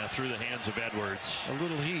 though. Yeah, through the hands of Edwards. A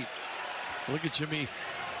little heat. Look at Jimmy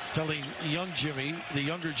telling young Jimmy, the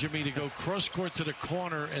younger Jimmy, to go cross court to the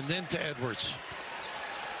corner and then to Edwards.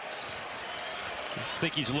 I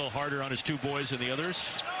think he's a little harder on his 2 boys than the others.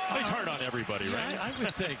 He's hard on everybody, right? I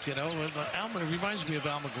would think, you know. It reminds me of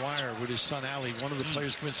Al McGuire with his son Ali. One of the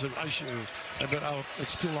players commits to,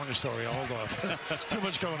 it's too long a story. I'll hold off. Too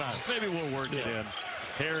much going on. Maybe we'll work it in.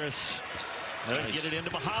 Harris, get it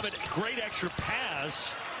into Muhammad. Great extra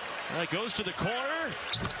pass. Goes to the corner, and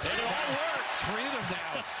it all worked. 3 of them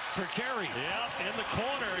now for Carey. Yeah, in the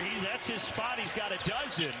corner. That's his spot. He's got a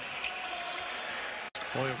dozen.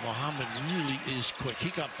 Boy, Muhammad really is quick. He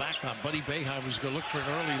got back on Buddy Boeheim, who's going to look for an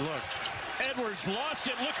early look. Edwards lost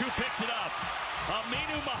it. Look who picked it up.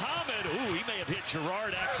 Aminu Muhammad. Ooh, he may have hit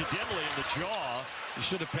Gerard accidentally in the jaw. He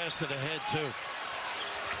should have passed it ahead, too.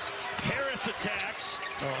 Harris attacks.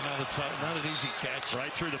 Oh, not an easy catch.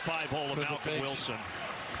 Right through the 5-hole of Malcolm Wilson.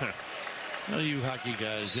 Well, you hockey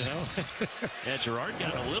guys, you know. Yeah, Gerard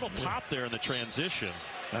got a little pop there in the transition.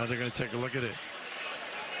 Now they're going to take a look at it.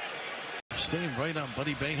 Staying right on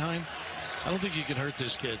Buddy Boeheim. I don't think you can hurt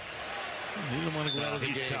this kid. He doesn't want to go out of the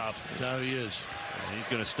game. He's tough. No, he is. And he's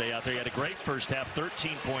going to stay out there. He had a great first half.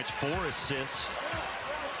 13 points, 4 assists.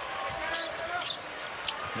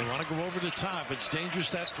 They want to go over the top. It's dangerous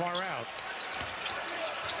that far out.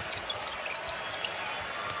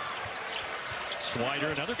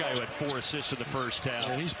 Swider, another guy who had 4 assists in the first half.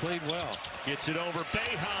 Yeah, he's played well. Gets it over.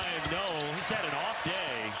 Boeheim, no. He's had an off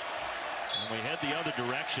day. And we head the other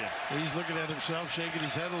direction. He's looking at himself, shaking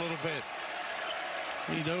his head a little bit.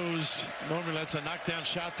 He knows normally that's a knockdown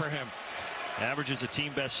shot for him. Averages a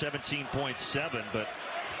team best 17.7, but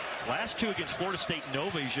last 2 against Florida State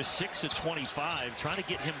Nova, he's just 6 of 25, trying to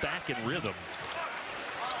get him back in rhythm.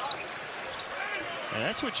 And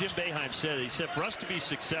that's what Jim Boeheim said. He said for us to be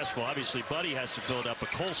successful, obviously Buddy has to fill it up, but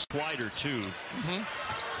Cole Swider too.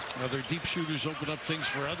 Other deep shooters open up things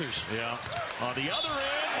for others. Yeah. On the other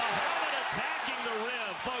end, Muhammad attacking the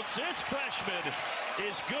rim. Folks, this freshman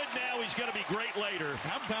is good now. He's going to be great later.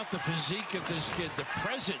 How about the physique of this kid? The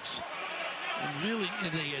presence. Really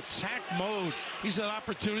in the attack mode. He's had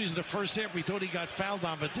opportunities in the first half. We thought he got fouled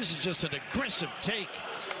on, but this is just an aggressive take.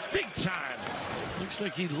 Big time. Looks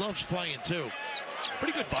like he loves playing too.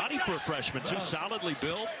 Pretty good body for a freshman, too. Solidly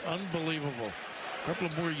built. Unbelievable. A couple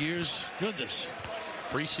of more years. Goodness.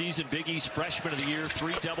 Preseason Big East Freshman of the Year,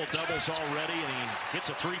 3 double-doubles already, and he hits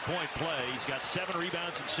a 3-point play. He's got 7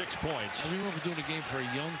 rebounds and 6 points. I remember doing a game for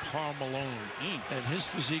a young Karl Malone, and his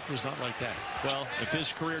physique was not like that. Well, if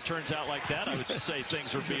his career turns out like that, I would say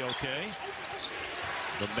things would be okay.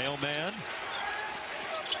 The mailman.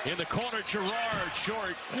 In the corner, Gerard,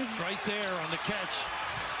 short. And right there on the catch.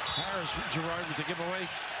 Harris, Gerard with the giveaway.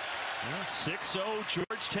 6-0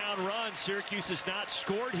 Georgetown run. Syracuse has not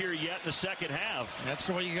scored here yet in the second half. That's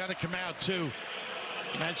the way you got to come out, too.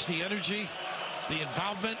 Match the energy, the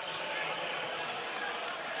involvement.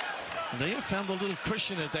 They have found a little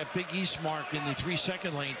cushion at that Big East mark in the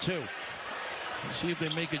 3-second lane, too. Let's see if they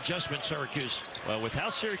make adjustments, Syracuse. Well, with how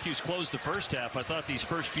Syracuse closed the first half, I thought these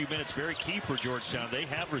first few minutes very key for Georgetown. They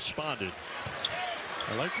have responded.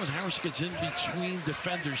 I like when Harris gets in between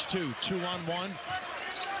defenders, too. 2-on-1.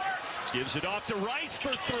 Gives it off to Rice for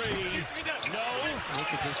 3. No.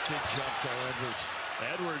 Look at this big jump there, Edwards.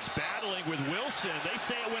 Edwards battling with Wilson. They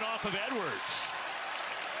say it went off of Edwards.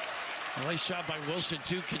 A nice shot by Wilson,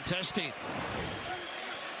 too, contesting.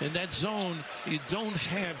 In that zone, you don't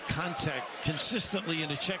have contact consistently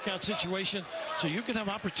in a checkout situation, so you can have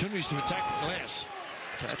opportunities to attack the glass.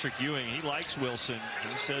 Patrick Ewing, he likes Wilson.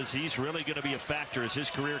 He says he's really going to be a factor as his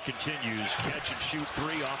career continues. Catch and shoot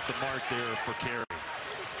 3 off the mark there for Carey.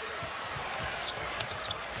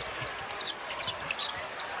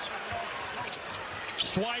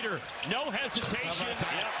 Swider, no hesitation.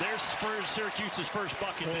 Yep, there's Syracuse's first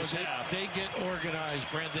bucket this half. They get organized,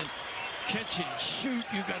 Brandon. Catch and shoot,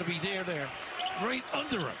 you got to be there. Right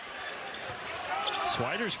under him.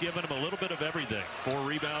 Swider's given him a little bit of everything. 4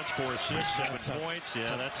 rebounds, 4 assists, 7 points.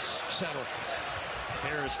 Yeah, that's settled.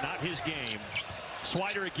 Harris, not his game.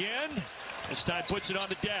 Swider again. This time puts it on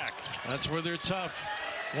the deck. That's where they're tough.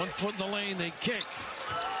 1 foot in the lane, they kick.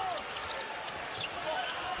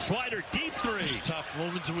 Swider, deep 3. Tough,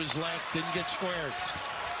 moving to his left, didn't get squared.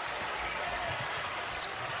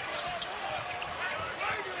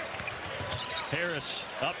 Harris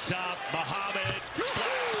up top, Muhammad.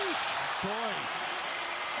 Boy,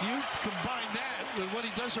 you combine that with what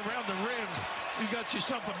he does around the rim, you got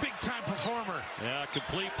yourself a big-time performer. Yeah,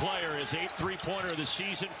 complete player. His 8th three-pointer of the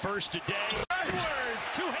season, first today. Edwards,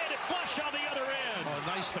 two-handed flush on the other end. Oh,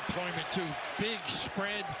 nice deployment, too. Big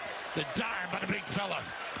spread, the dime by the big fella.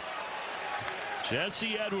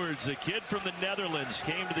 Jesse Edwards, a kid from the Netherlands,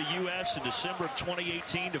 came to the U.S. in December of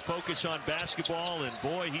 2018 to focus on basketball, and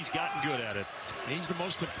boy, he's gotten good at it. He's the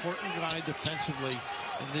most important guy defensively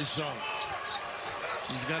in this zone.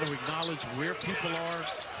 He's got to acknowledge where people are,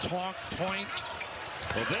 talk, point.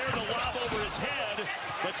 Well, there the lob over his head,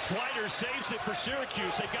 but Swider saves it for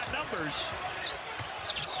Syracuse. They've got numbers.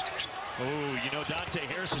 Oh, you know, Dante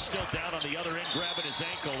Harris is still down on the other end, grabbing his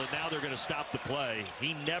ankle, and now they're going to stop the play.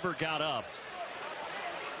 He never got up.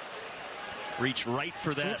 Reached right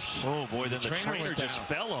for that. Oops. Oh, boy, then the trainer just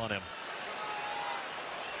fell on him.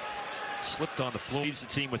 Slipped on the floor. He's the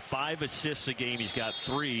team with 5 assists a game. He's got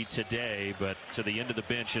 3 today, but to the end of the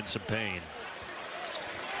bench in some pain.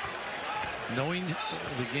 Knowing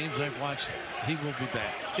the games I've watched, he will be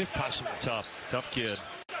back, if possible. Tough kid.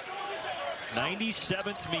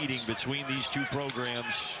 97th meeting between these two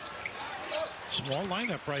programs. Small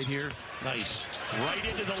lineup right here. Nice. Right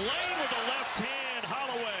into the lane with the left hand.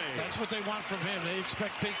 Holloway. That's what they want from him. They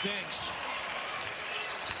expect big things.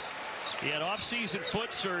 He had off-season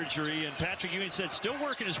foot surgery, and Patrick Ewing said still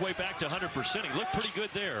working his way back to 100%. He looked pretty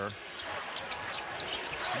good there.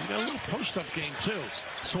 He got a little post-up game, too.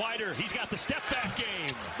 Swider, he's got the step-back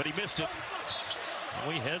game, but he missed it.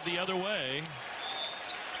 And we head the other way.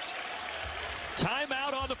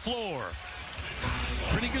 Timeout on the floor.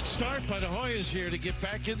 Pretty good start by the Hoyas here to get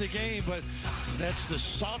back in the game, but that's the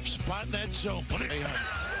soft spot in that zone.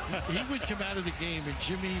 He would come out of the game, and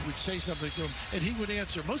Jimmy would say something to him, and he would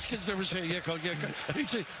answer. Most kids never say, yeah, call. He'd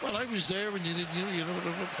say, well, I was there, and you didn't,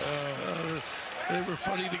 they were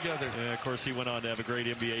funny together. Yeah, of course, he went on to have a great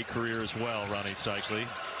NBA career as well, Ronnie Cycli.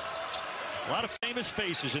 A lot of famous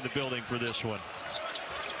faces in the building for this one.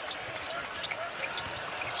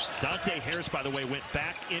 Dante Harris, by the way, went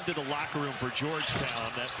back into the locker room for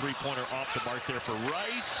Georgetown. That three-pointer off the mark there for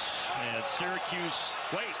Rice. And Syracuse,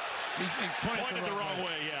 wait, he's been pointed the wrong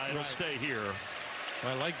way. Yeah, it'll stay here.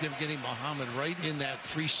 I like them getting Muhammad right in that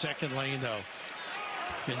 3-second lane, though.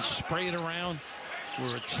 Can spray it around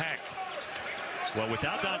or attack. Well,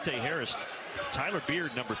 without Dante Harris, Tyler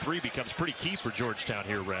Beard, number 3, becomes pretty key for Georgetown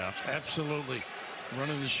here, Raph. Absolutely.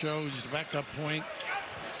 Running the show. He's the backup point.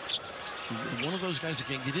 One of those guys that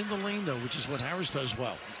can get in the lane, though, which is what Harris does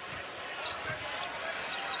well.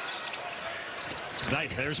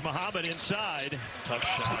 Nice. There's Muhammad inside. Tough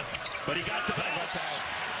shot. But he got the bounce.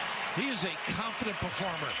 He is a confident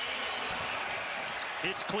performer.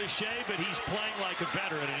 It's cliche, but he's playing like a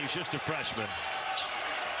veteran, and he's just a freshman.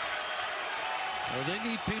 Well, they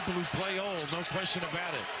need people who play old, no question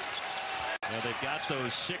about it. Well, they've got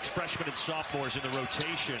those 6 freshmen and sophomores in the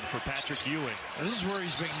rotation for Patrick Ewing. And this is where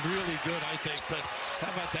he's been really good, I think. But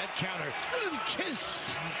how about that counter? A little kiss.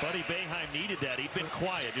 Buddy Boeheim needed that. He'd been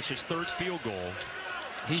quiet. Just his 3rd field goal.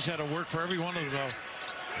 He's had to work for every one of them, though.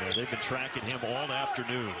 Yeah, they've been tracking him all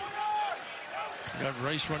afternoon. Got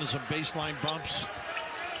Rice running some baseline bumps.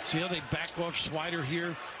 See how they back off Swider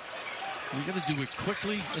here? You got to do it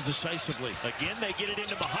quickly and decisively. Again, they get it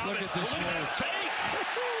into Muhammad. Look at this move. Fake.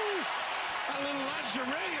 A little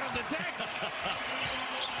lingerie on the deck.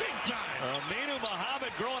 Big time. Aminu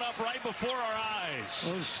Muhammad growing up right before our eyes. A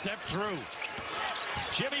little step through.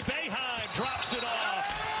 Jimmy Boeheim drops it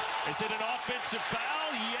off. Is it an offensive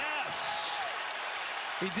foul? Yes.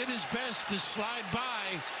 He did his best to slide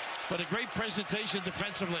by, but a great presentation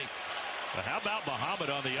defensively. But how about Muhammad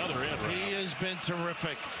on the other end? He has been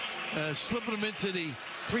terrific. Slipping him into the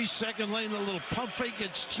 3-second lane, a little pump fake,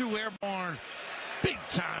 gets 2 airborne. Big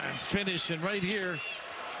time finish, and right here,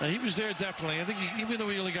 he was there definitely. I think even though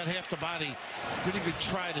he only got half the body, pretty good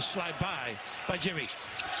try to slide by Jimmy.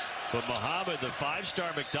 But Muhammad, the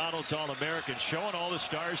 5-star McDonald's All-American, showing all the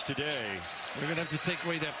stars today. They're going to have to take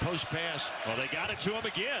away that post pass. Well, they got it to him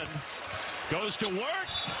again. Goes to work,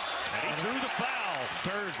 and he drew the foul.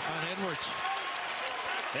 3rd on Edwards.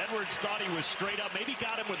 Edwards thought he was straight up. Maybe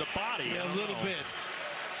got him with a body. Yeah, a little bit.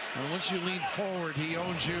 And once you lean forward, he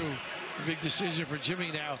owns you. A big decision for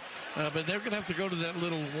Jimmy now. But they're going to have to go to that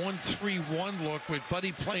little 1-3-1 look with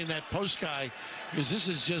Buddy playing that post guy, because this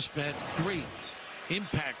has just had great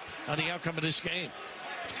impact on the outcome of this game.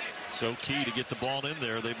 So key to get the ball in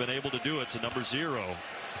there. They've been able to do it to number 0.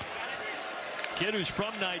 Kid who's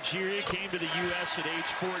from Nigeria, came to the U.S. at age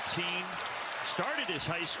 14. Started his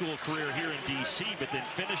high school career here in D.C., but then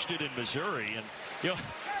finished it in Missouri. And, you know,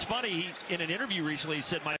 it's funny, in an interview recently, he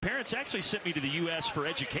said, my parents actually sent me to the U.S. for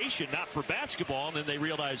education, not for basketball. And then they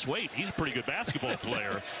realized, wait, he's a pretty good basketball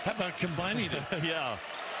player. How about combining it? Yeah.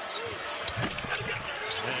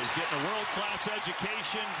 And he's getting a world-class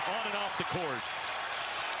education on and off the court.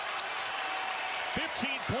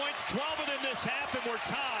 15 points, 12 of them this half, and we're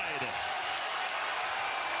tied.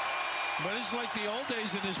 But it's like the old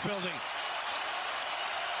days in this building.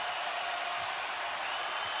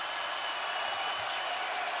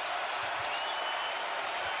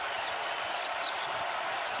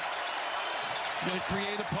 They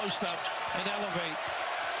create a post up and elevate.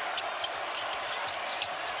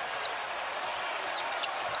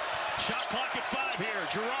 Shot clock at 5 here.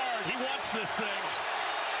 Gerard, he wants this thing.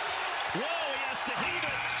 Whoa, he has to heave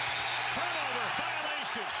it. Turnover,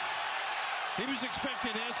 violation. He was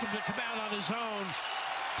expecting Ansem to come out on his own.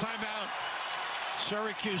 Timeout.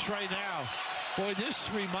 Syracuse right now. Boy, this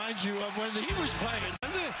reminds you of when he was playing,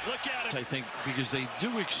 doesn't it? Look at it. I think because they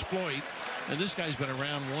do exploit, and this guy's been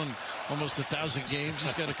around almost 1,000 games.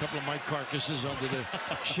 He's got a couple of Mike carcasses under the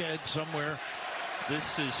shed somewhere.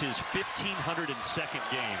 This is his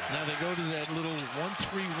 1,502nd game. Now they go to that little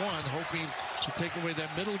 1-3-1, hoping to take away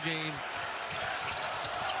that middle game.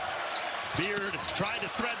 Beard tried to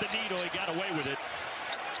thread the needle. He got away with it.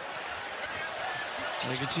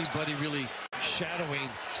 And you can see Buddy really shadowing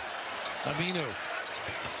Aminu.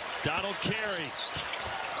 Donald Carey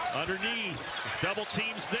underneath. Double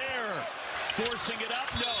teams there. Forcing it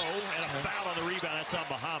up, no. And a foul on the rebound. That's on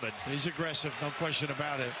Muhammad. He's aggressive, no question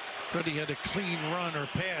about it. But he had a clean run or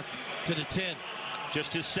path to the 10.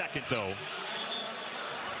 Just his 2nd, though.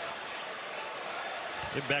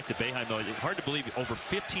 Getting back to Boeheim, though, hard to believe over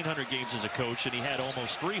 1,500 games as a coach, and he had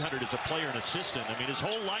almost 300 as a player and assistant. I mean, his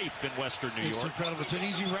whole life in Western New York. It's incredible. It's an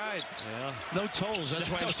easy ride. Yeah. No tolls. That's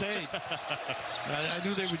why I'm saying. I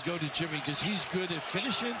knew they would go to Jimmy because he's good at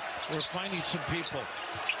finishing or finding some people.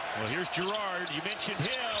 Well, here's Gerard. You mentioned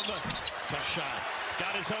him. Tough shot.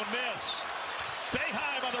 Got his own miss.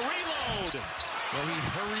 Boeheim on the reload. Well, he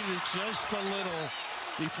hurried it just a little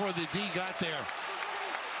before the D got there.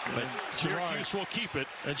 But Syracuse will keep it.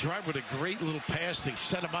 And Gerard with a great little pass to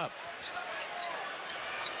set him up.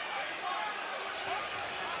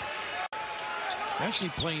 Actually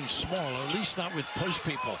playing small, or at least not with post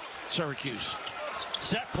people, Syracuse.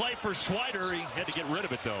 Set play for Swider. He had to get rid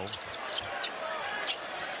of it, though.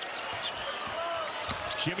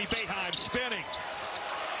 Jimmy Boeheim spinning.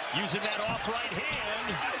 Using that off right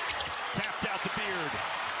hand. Tapped out to Beard.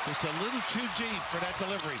 Just a little too deep for that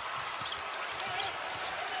delivery.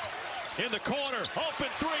 In the corner,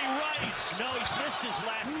 open 3, Rice. He's missed his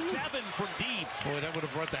last 7 from deep. Boy, that would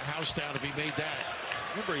have brought the house down if he made that.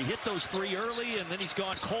 Remember, he hit those 3 early, and then he's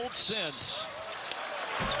gone cold since.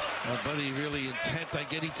 My buddy really intent on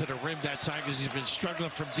getting to the rim that time because he's been struggling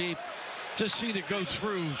from deep. Just seeing it go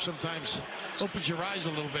through sometimes opens your eyes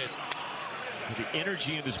a little bit. The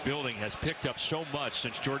energy in this building has picked up so much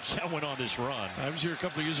since Georgetown went on this run. I was here a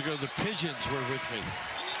couple of years ago. The pigeons were with me.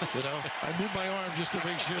 You know, I moved my arm just to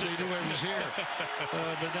make sure they knew I was here.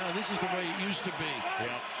 But now this is the way it used to be.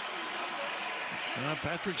 Yeah.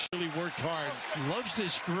 Patrick's really worked hard. Loves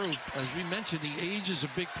this group. As we mentioned, the age is a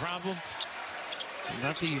big problem.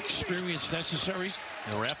 Not the experience necessary.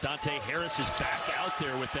 And ref Dante Harris is back out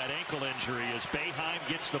there with that ankle injury as Boeheim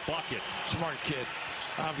gets the bucket. Smart kid.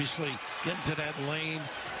 Obviously, get into that lane,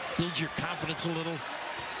 build your confidence a little.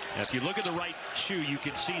 Now, if you look at the right shoe, you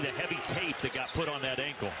can see the heavy tape that got put on that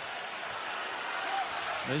ankle.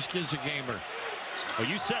 This kid's a gamer. Well,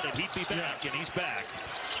 you said it. He'd be back, and he's back.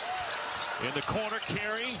 In the corner,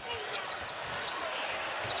 Carey.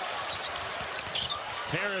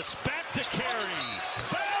 Harris back to Carey.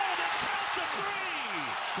 Fouled and count the 3.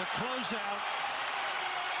 The closeout.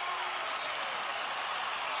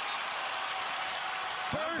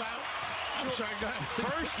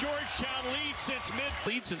 First Georgetown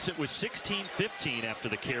lead since it was 16-15 after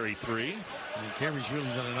the Carey 3. And Carey's really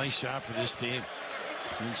done a nice job for this team.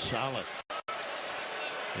 He's solid.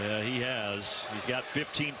 Yeah, he has. He's got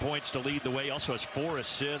 15 points to lead the way. He also has 4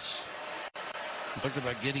 assists. Talk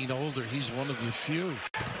about getting older. He's one of the few.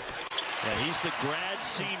 Yeah, he's the grad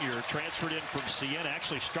senior, transferred in from Siena.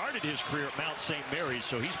 Actually started his career at Mount St. Mary's,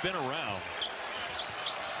 so he's been around.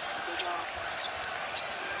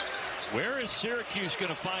 Where is Syracuse going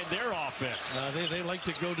to find their offense? They like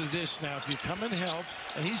to go to this now. If you come and help,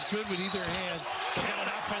 and he's good with either hand. An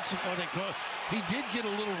offensive, he did get a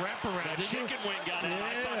little wraparound. That chicken wing got out.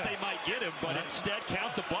 I thought they might get him, but instead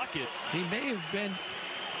count the bucket. He may have been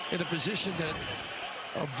in a position that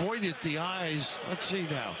avoided the eyes. Let's see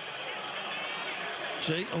now.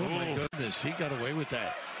 See? Oh, my goodness. He got away with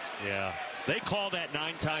that. Yeah. They call that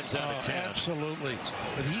 9 times out of 10. Absolutely.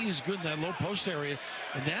 But he is good in that low post area.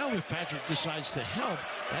 And now if Patrick decides to help,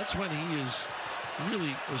 that's when he is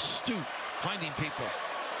really astute, finding people.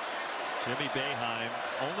 Jimmy Boeheim,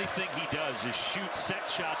 only thing he does is shoot set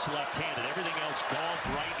shots left-handed. Everything else golf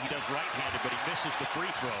right. He does right-handed, but he misses the free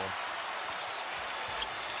throw.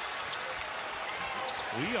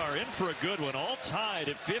 We are in for a good one, all tied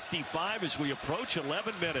at 55 as we approach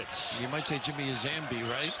 11 minutes. You might say Jimmy is Ambi,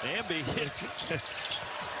 right? Ambi.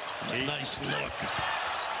 Nice look.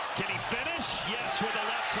 Can he finish? Yes, with a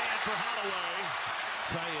left hand for Holloway.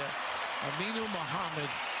 Tell you, Aminu Muhammad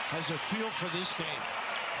has a feel for this game.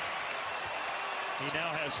 He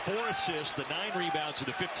now has 4 assists, the 9 rebounds, and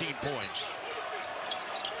the 15 points.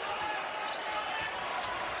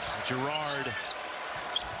 Gerard.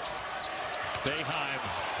 Boeheim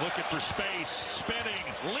looking for space, spinning,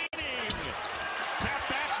 leaning, tap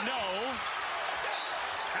back, no.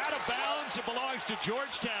 Out of bounds, it belongs to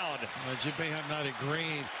Georgetown. Jim Boeheim not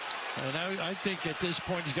agreeing. And I think at this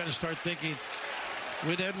point he's got to start thinking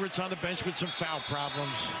with Edwards on the bench with some foul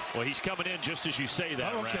problems. Well, he's coming in just as you say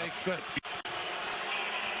that. Oh, okay, good.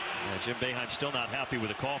 Jim Boeheim still not happy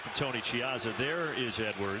with a call from Tony Chiazza. There is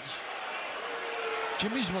Edwards.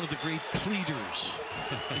 Jimmy's one of the great pleaders.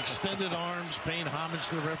 Extended arms, paying homage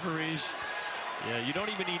to the referees. Yeah, you don't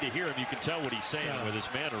even need to hear him. You can tell what he's saying with his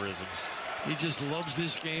mannerisms. He just loves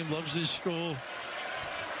this game, loves this school.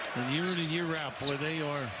 And year in and year out, boy, they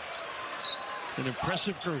are an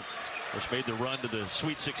impressive group. Which made the run to the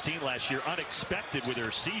Sweet 16 last year unexpected with their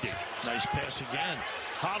seeding. Nice pass again.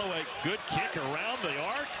 Holloway, good kick around the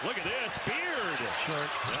arc. Look at this, Beard. Short.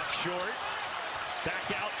 Yep, short.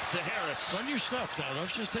 Back out to Harris. Run your stuff now. Don't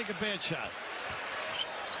just take a bad shot.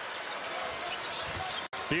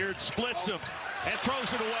 Beard splits him and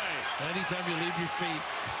throws it away. Anytime you leave your feet,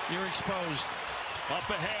 you're exposed. Up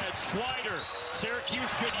ahead, Swider.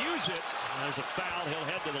 Syracuse could use it. There's a foul. He'll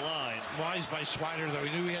head to the line. Wise by Swider, though.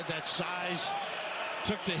 He knew he had that size.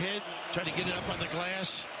 Took the hit. Tried to get it up on the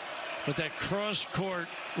glass. But that cross-court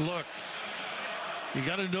look. You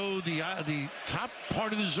got to know the top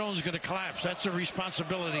part of the zone is going to collapse. That's a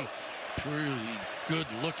responsibility. Really good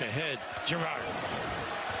look ahead. Gerard.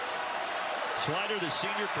 Swider, the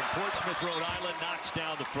senior from Portsmouth, Rhode Island, knocks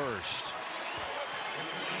down the first.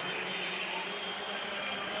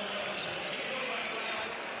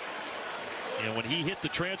 And when he hit the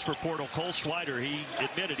transfer portal, Cole Swider, he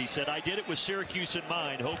admitted, he said, I did it with Syracuse in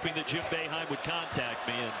mind, hoping that Jim Boeheim would contact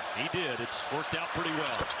me, and he did. It's worked out pretty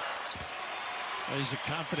well. He's a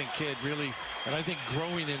confident kid, really, and I think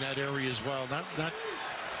growing in that area as well. Not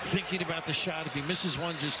thinking about the shot. If he misses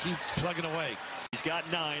one, just keep plugging away. He's got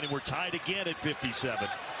 9, and we're tied again at 57.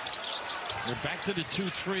 We're back to the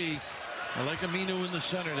 2-3. I like Aminu in the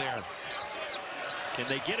center there. Can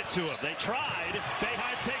they get it to him? They tried.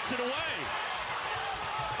 Boeheim takes it away.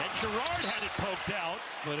 And Gerard had it poked out,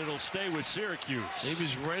 but it'll stay with Syracuse. He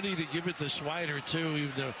was ready to give it to Swider, too.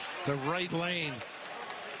 Even the right lane.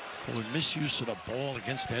 Boy, misuse of the ball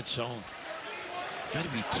against that zone. Got to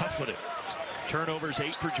be tough with it. Turnovers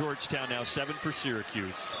 8 for Georgetown now, 7 for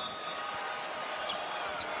Syracuse.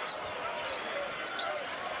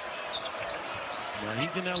 Well, he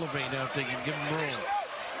can elevate now if they can give him room.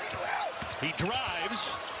 He drives,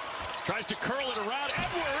 tries to curl it around.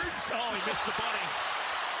 Edwards! Oh, he missed the bunny.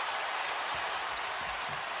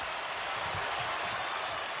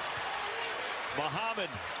 Muhammad.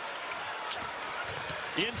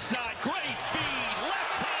 Inside, great feed.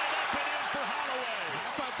 Left hand up and in for Holloway.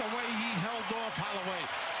 How about the way he held off Holloway?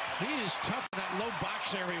 He is tough in that low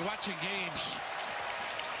box area watching games.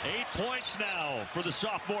 8 points now for the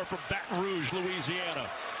sophomore from Baton Rouge, Louisiana.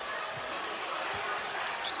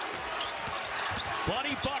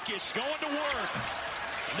 Bunny buckets going to work.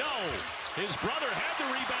 No. His brother had the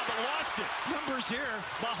rebound but lost it. Numbers here.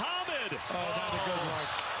 Muhammad. Oh, not a good one.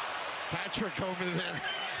 Patrick over there.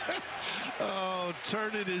 Oh,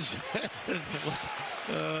 turning his head.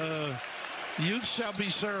 Youth shall be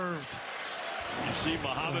served. You see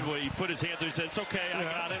Muhammad when he put his hands up, he said, it's okay, I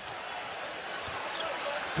got it.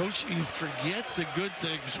 Coach, you forget the good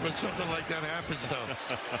things when something like that happens, though.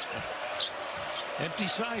 Empty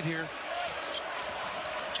side here.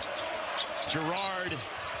 Gerard.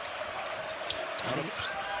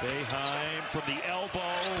 Boeheim from the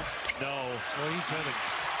elbow. No. Well, he's had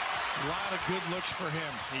a lot of good looks for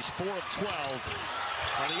him. He's 4 of 12.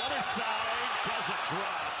 On the other side, doesn't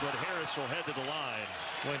drop, but Harris will head to the line.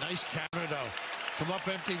 Boy, nice counter, though. Come up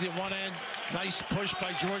empty to one end. Nice push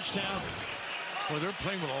by Georgetown. Boy, they're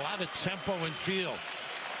playing with a lot of tempo and feel.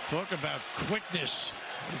 Talk about quickness.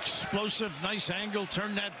 Explosive, nice angle,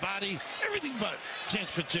 turn that body. Everything but chance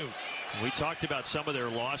for 2. We talked about some of their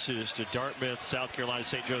losses to Dartmouth, South Carolina,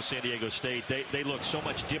 St. Joe, San Diego State. They look so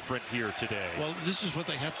much different here today. Well, this is what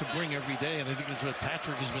they have to bring every day, and I think it's what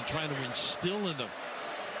Patrick has been trying to instill in them.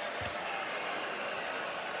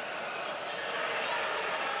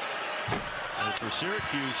 And for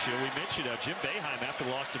Syracuse, we mentioned Jim Boeheim, after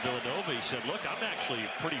the loss to Villanova, he said, look, I'm actually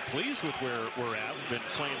pretty pleased with where we're at. We've been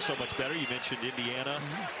playing so much better. You mentioned Indiana,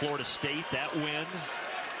 Florida State, that win.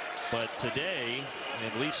 But today,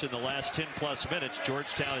 at least in the last 10-plus minutes,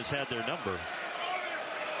 Georgetown has had their number.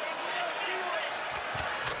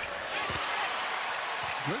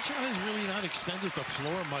 Georgetown has really not extended the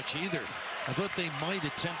floor much either. I thought they might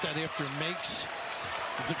attempt that after makes,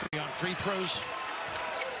 particularly on free throws.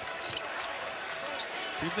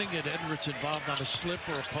 Do you think that Edwards involved on a slip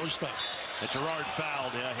or a post-up? And Gerard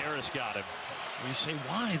fouled. Yeah, Harris got him. You say,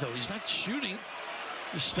 why, though? He's not shooting.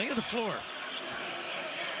 Just stay on the floor.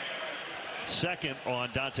 Second on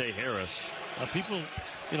Dante Harris. People,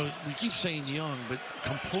 we keep saying young, but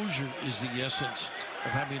composure is the essence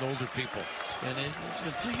of having older people. And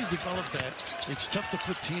until you develop that, it's tough to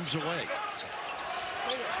put teams away.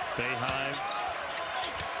 Boeheim.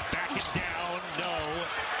 Back it down. No.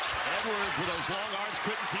 Edwards with those long arms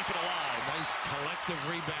couldn't keep it alive. Nice collective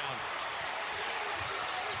rebound.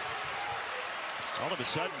 All of a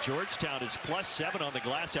sudden, Georgetown is +7 on the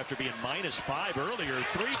glass after being -5 earlier.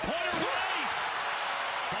 Three-pointer race!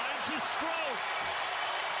 Finds his stroke.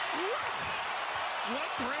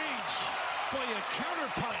 What range? Boy, a counter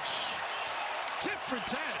punch. Tip for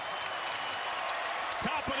 10.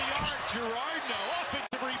 Top of the arc, Gerard, no.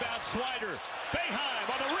 Offensive rebound, Swider. Boeheim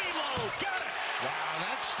on the reload. Got it! Wow,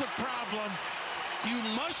 that's the problem. You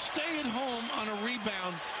must stay at home on a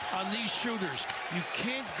rebound on these shooters. You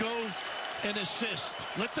can't go and assist.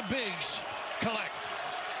 Let the bigs collect.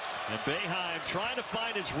 And Boeheim trying to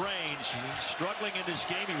find his range. Struggling in this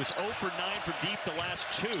game. He was 0 for 9 from deep the last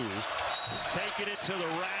 2. Taking it to the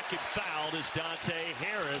rack and fouled is Dante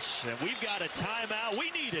Harris. And we've got a timeout. We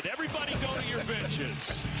need it. Everybody go to your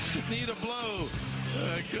benches. Need a blow.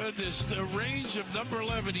 Goodness, the range of number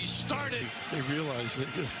 11. He started. They realized that,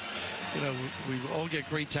 we all get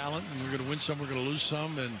great talent, and we're going to win some, we're going to lose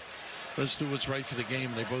some, and let's do what's right for the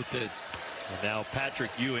game. They both did. And now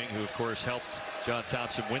Patrick Ewing, who of course helped John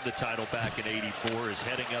Thompson win the title back in '84, is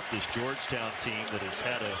heading up this Georgetown team that has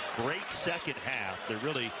had a great second half. They're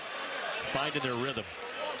really finding their rhythm.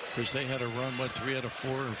 Because they had a run, 3 out of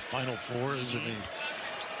 4 or Final Fours. I mean,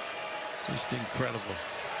 just incredible.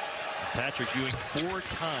 Patrick Ewing,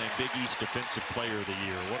 4-time Big East Defensive Player of the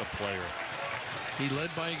Year. What a player. He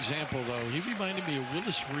led by example, though. He reminded me of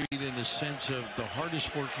Willis Reed in the sense of the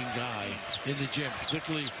hardest working guy in the gym,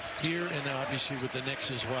 particularly here and obviously with the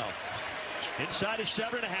Knicks as well. Inside a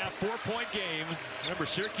 7.5, 4-point game. Remember,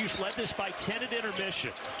 Syracuse led this by 10 at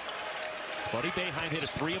intermission. Buddy Boeheim hit a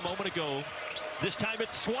 3 a moment ago. This time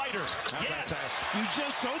it's Swider. Yes. You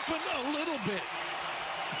just open a little bit.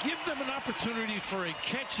 Give them an opportunity for a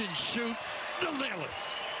catch and shoot. They'll nail it.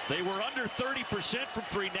 They were under 30% from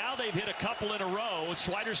 3. Now they've hit a couple in a row.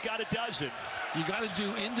 Swider's got a dozen. You got to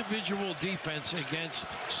do individual defense against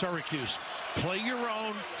Syracuse. Play your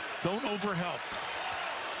own. Don't overhelp.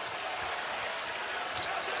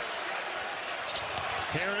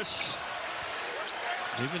 Harris.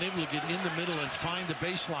 They've been able to get in the middle and find the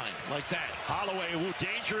baseline like that. Holloway, ooh,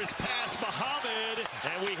 dangerous pass, Muhammad,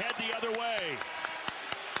 and we head the other way.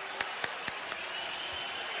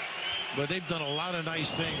 But they've done a lot of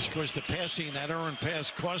nice things. Of course, the passing, that errant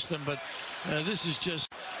pass cost them, but this is just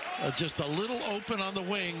a little open on the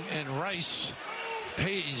wing, and Rice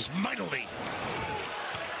pays mightily.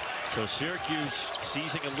 So Syracuse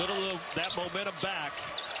seizing a little of that momentum back.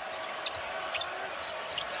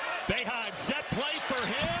 Boeheim, set play for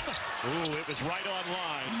him. Ooh, it was right on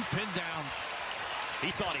line. Pinned down.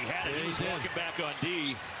 He thought he had it. Yeah, he was walking back on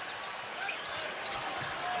D.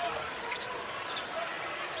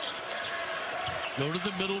 Go to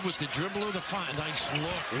the middle with the dribble or the find. Nice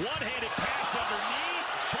look. One-handed pass underneath.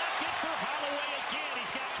 Bucket for Holloway again.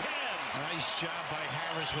 He's got 10. Nice job by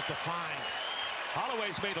Harris with the find.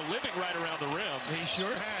 Holloway's made a living right around the rim. He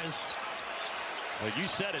sure has. Well, you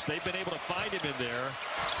said it. They've been able to find him in there.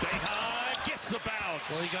 Boeheim gets the bounce.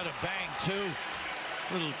 Well, he got a bang, too.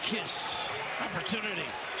 Little kiss. Opportunity.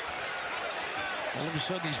 All of a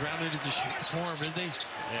sudden, he's rounded into form, isn't he?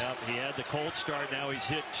 Yeah, he had the cold start. Now he's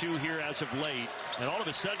hit 2 here as of late. And all of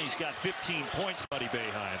a sudden, he's got 15 points, Buddy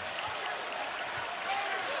Boeheim.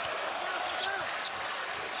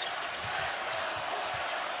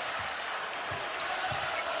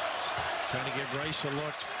 Trying to give Rice a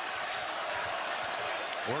look.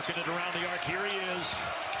 Working it around the arc. Here he is.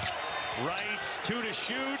 Rice, 2 to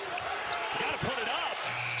shoot. Got to put it up.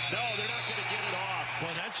 No, they're not going to get it off.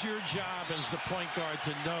 Well, that's your job as the point guard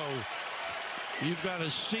to know. You've got to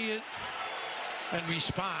see it and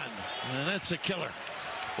respond. And that's a killer.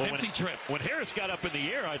 Well, Empty trip. When Harris got up in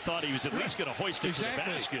the air, I thought he was at least going to hoist it to the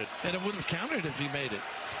basket. And it would have counted if he made it.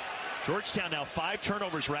 Georgetown now 5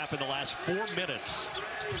 turnovers, Raph, in the last 4 minutes.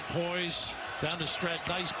 Poise down the stretch.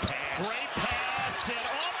 Nice pass. Great pass and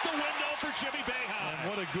off the window for Jimmy Boeheim. And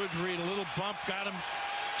what a good read. A little bump got him.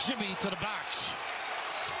 Jimmy to the box.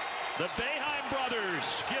 The Boeheim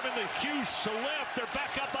brothers giving the Cuse a lift. They're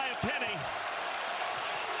back up by a penny.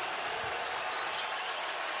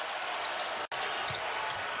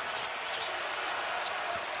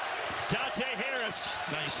 Dante Harris.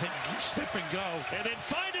 Nice hit, step and go. And then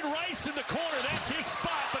finding Rice in the corner. That's his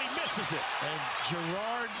spot, but he misses it. And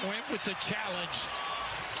Gerard went with the challenge.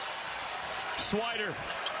 Swider.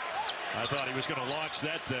 I thought he was going to launch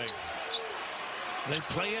that thing. They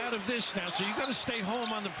play out of this now, so you got to stay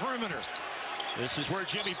home on the perimeter. This is where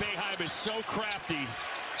Jimmy Boeheim is so crafty.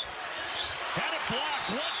 Had it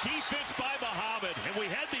blocked. What defense by Muhammad. And we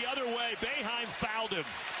head the other way. Boeheim fouled him.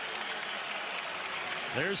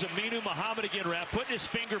 There's Aminu Muhammad again, Raph, putting his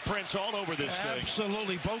fingerprints all over this thing.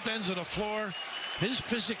 Absolutely. Both ends of the floor. His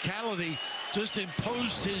physicality just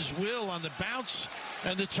imposed his will on the bounce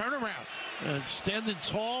and the turnaround. Standing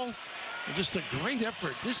tall. Just a great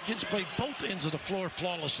effort. This kid's played both ends of the floor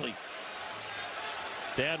flawlessly.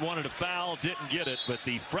 Dad wanted a foul, didn't get it, but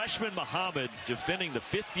the freshman Muhammad defending the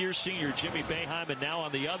 5th-year senior Jimmy Boeheim, and now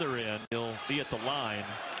on the other end, he'll be at the line,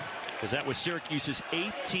 because that was Syracuse's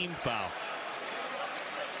 8th team foul.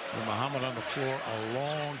 And Muhammad on the floor a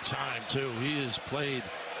long time, too. He has played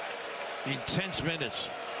intense minutes.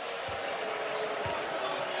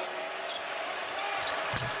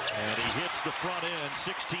 And he hits the front end,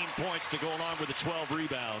 16 points to go along with the 12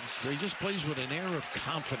 rebounds. He just plays with an air of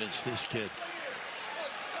confidence, this kid.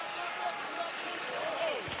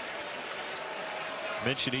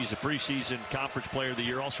 Mentioned he's a preseason conference player of the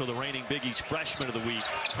year, also the reigning Big East freshman of the week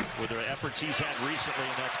with the efforts he's had recently,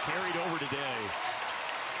 and that's carried over today.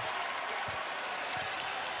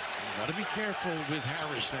 Got to be careful with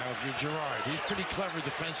Harris now if you're Gerard. He's pretty clever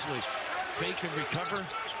defensively. Fake and recover.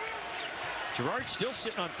 Gerard's still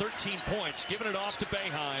sitting on 13 points, giving it off to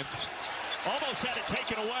Boeheim. Almost had it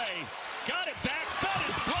taken away. Got it back, fed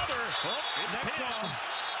his brother. Oh, it's neck ball.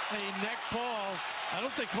 A neck ball. I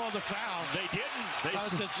don't think they called a foul. They didn't.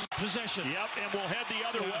 It's possession. Yep, and we'll head the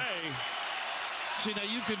other way. See, now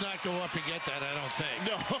you could not go up and get that, I don't think.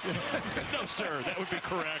 No, no, sir. That would be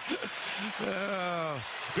correct.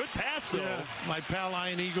 Good pass, though. Yeah, my pal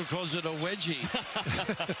Iron Eagle calls it a wedgie.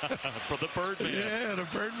 For the Birdman. Yeah, the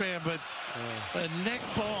Birdman, but a neck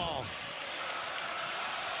ball.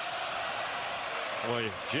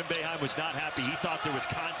 Boy, Jim Boeheim was not happy. He thought there was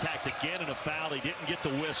contact again and a foul. He didn't get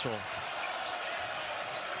the whistle.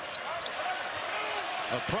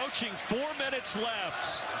 Approaching 4 minutes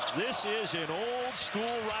left. This is an old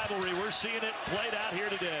school rivalry. We're seeing it played out here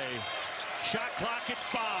today. Shot clock at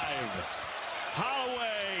 5.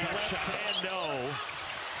 Holloway, left hand, no.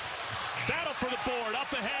 Battle for the board,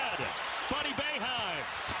 up ahead. Buddy Boeheim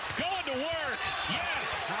going to work.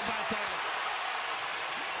 Yes. How about that?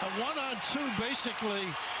 A 1-on-2, basically.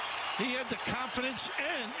 He had the confidence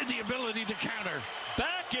and the ability to counter.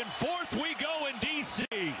 Back and forth we go in D.C.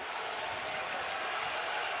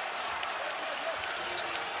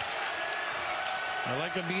 I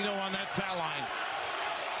like Amino on that foul line.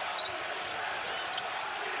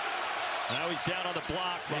 Now he's down on the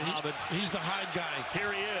block, Muhammad. He's the hide guy.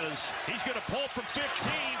 Here he is. He's going to pull from 15.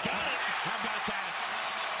 Got it. How about that?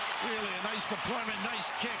 Really a nice deployment, nice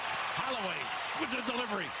kick. Holloway with the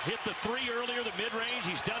delivery. Hit the 3 earlier, the mid-range.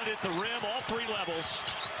 He's done it at the rim, all 3 levels.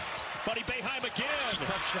 Buddy Boeheim again.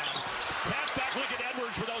 Touchdown. Tap back, look at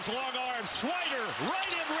Edwards with those long arms. Swider,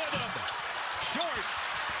 right in rhythm. Short.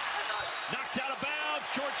 Knocked out of bounds.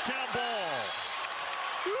 Georgetown ball.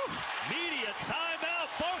 Whew. Media timeout.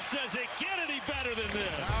 Folks, does it get any better than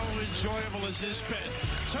this? How enjoyable has this been?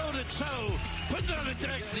 Toe-to-toe. Putting it on the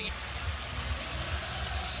deck.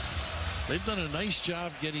 They've done a nice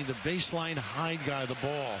job getting the baseline hide guy the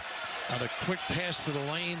ball on a quick pass to the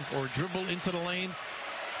lane or dribble into the lane.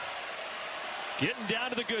 Getting down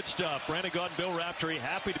to the good stuff. Brandon Gaudin, Bill Raftery,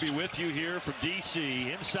 happy to be with you here from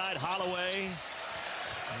D.C. Inside Holloway.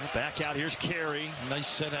 Back out, here's Carey. Nice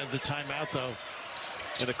set out of the timeout, though.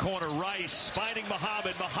 In the corner, Rice finding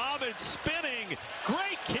Muhammad. Muhammad spinning.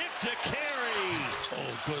 Great kick to Carey.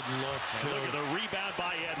 Oh, good look, too. Look at the rebound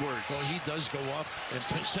by Edwards. Well, he does go up and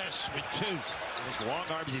possess with 2. His long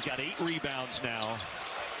arms, he's got 8 rebounds now.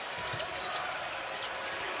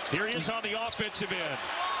 Here he is on the offensive end.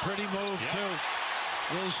 Pretty move,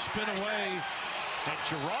 too. Little spin away. And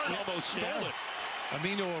Gerard almost stole it.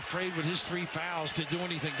 Amino afraid with his 3 fouls to do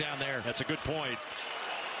anything down there. That's a good point.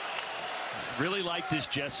 Really like this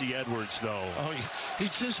Jesse Edwards, though. Oh, he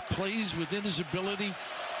just plays within his ability.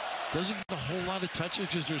 Doesn't get a whole lot of touches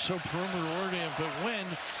because they're so perimeter oriented. But when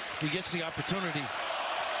he gets the opportunity,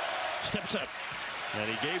 steps up. And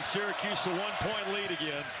he gave Syracuse a 1-point lead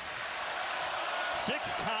again.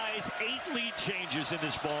 6 ties, 8 lead changes in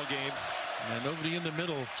this ball game. And nobody in the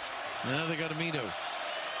middle. Now they got Amino.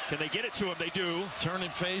 Can they get it to him? They do. Turn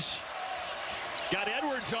and face. Got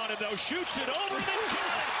Edwards on him, though. Shoots it over and they get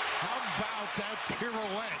it. How about that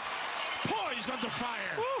pirouette? Poised under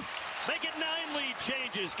fire. Woo. Make it 9 lead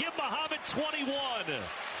changes. Give Muhammad 21.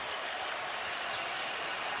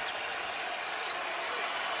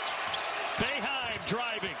 Boeheim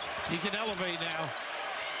driving. He can elevate now.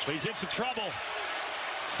 But he's in some trouble.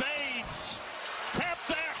 Fades. Tap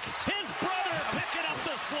back. His brother picking up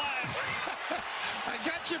the slack. I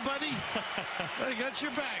got you, buddy. I got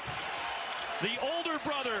your back. The older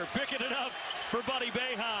brother picking it up for Buddy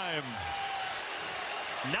Boeheim.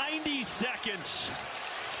 90 seconds.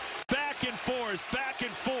 Back and forth, back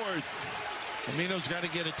and forth. Amino's got to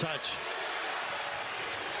get a touch.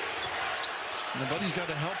 And the Buddy's got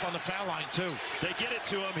to help on the foul line, too. They get it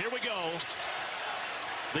to him. Here we go.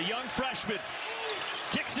 The young freshman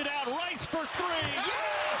kicks it out. Rice for 3.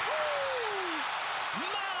 Yes! My,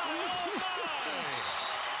 oh my!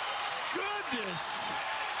 Goodness!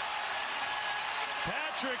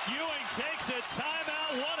 Patrick Ewing takes a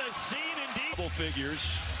timeout. What a scene indeed. Double figures.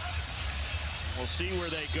 We'll see where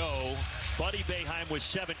they go. Buddy Boeheim with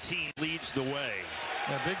 17 leads the way.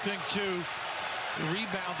 A big thing, too,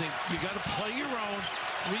 rebounding. You got to play your own.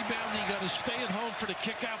 Rebounding, you got to stay at home for the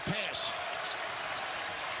kick-out pass.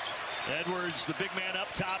 Edwards, the big man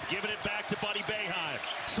up top, giving it back to Buddy Boeheim.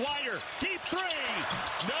 Swider, deep 3.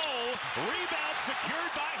 No. Rebound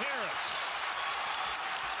secured by Harris.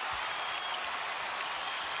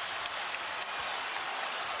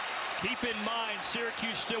 Keep in mind,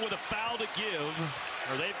 Syracuse still with a foul to give.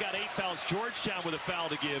 Or they've got 8 fouls. Georgetown with a foul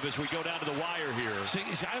to give as we go down to the wire here. See,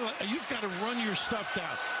 you've got to run your stuff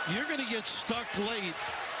down. You're going to get stuck late.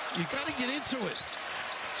 You got to get into it.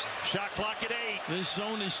 Shot clock at 8. This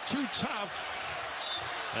zone is too tough.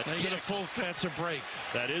 That's a break.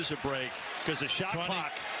 That is a break because the shot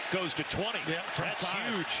clock goes to 20. Yeah, that's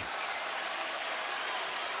 5. huge.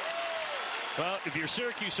 Well, if you're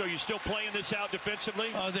Syracuse, are you still playing this out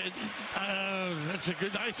defensively? That's a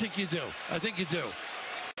good. I think you do. I think you do.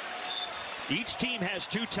 Each team has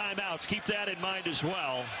 2 timeouts. Keep that in mind as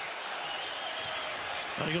well.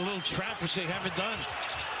 Like a little trap, which they haven't done.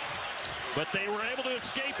 But they were able to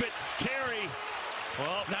escape it. Carey.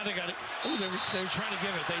 Well, now they got it. Oh, they were trying to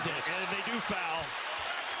give it. They did. And they do foul.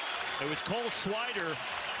 It was Cole Swider.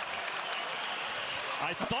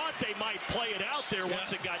 I thought they might play it out there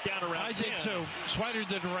once it got down around 10. I did too. Swider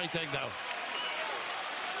did the right thing, though.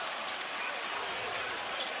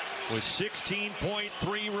 With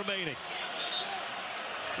 16.3 remaining.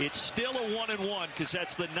 It's still a 1-and-1 because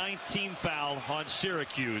that's the 9th team foul on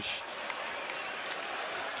Syracuse.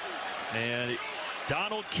 And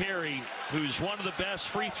Donald Carey, who's one of the best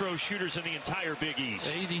free throw shooters in the entire Big East.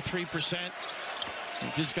 83%.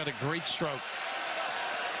 He's got a great stroke.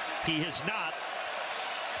 He has not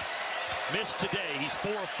missed today. He's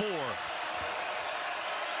 4 of 4. And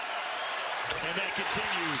that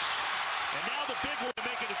continues. And now the big one to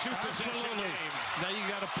make it a 2-possession game. Now you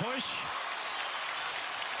got to push.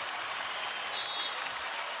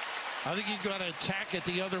 I think you've got to attack at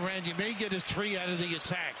the other end. You may get a 3 out of the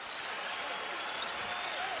attack.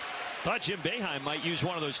 Thought Jim Boeheim might use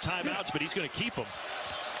one of those timeouts, but he's going to keep them.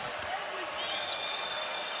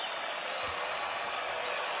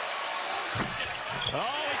 Oh, he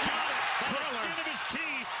got it. By the skin of his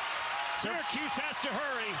teeth. Syracuse has to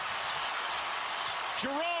hurry.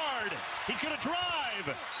 Girard, he's going to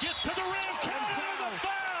drive. Gets to the rim. Counter the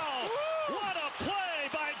foul. Woo! What a play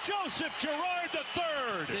by Joseph Girard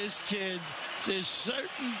III. This kid, there's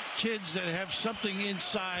certain kids that have something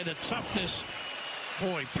inside, a toughness.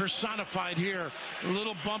 Boy, personified here. A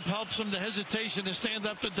little bump helps him. The hesitation to stand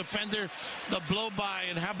up the defender, the blow by,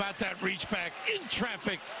 and how about that reach back in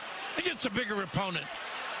traffic against a bigger opponent.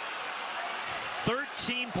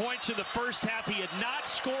 13 points in the first half. He had not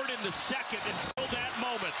scored in the second until that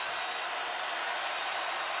moment.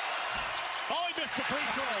 Oh, he missed the free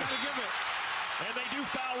throw. And they do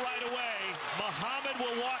foul right away. Muhammad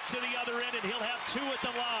will walk to the other end, and he'll have 2 at the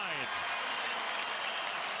line.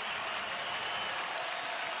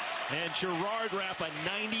 And Girard Raff, a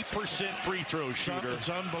 90% free throw shooter. It's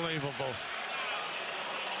unbelievable.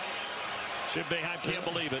 Jim Boeheim can't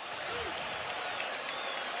believe it.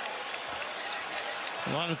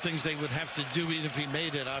 A lot of things they would have to do even if he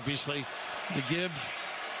made it, obviously. The give.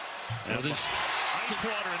 Ice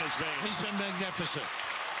water in his veins. He's been magnificent.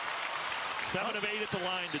 7 of 8 at the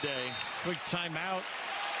line today. Quick timeout.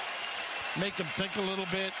 Make them think a little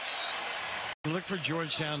bit. Look for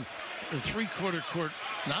Georgetown. The 3-quarter court,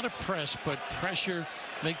 not a press, but pressure.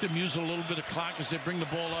 Make them use a little bit of clock as they bring the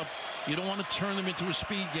ball up. You don't want to turn them into a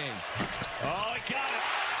speed game. Oh, he got it.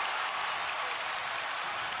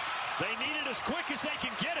 They need it as quick as they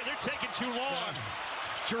can get it. They're taking too long.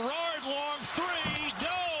 Girard, long 3.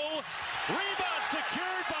 No. Rebound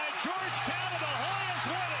secured by Georgetown, and the Hoyas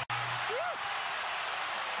win it.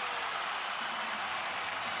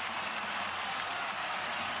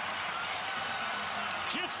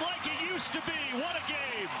 Just like it used to be. What a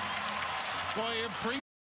game. Boy, it brings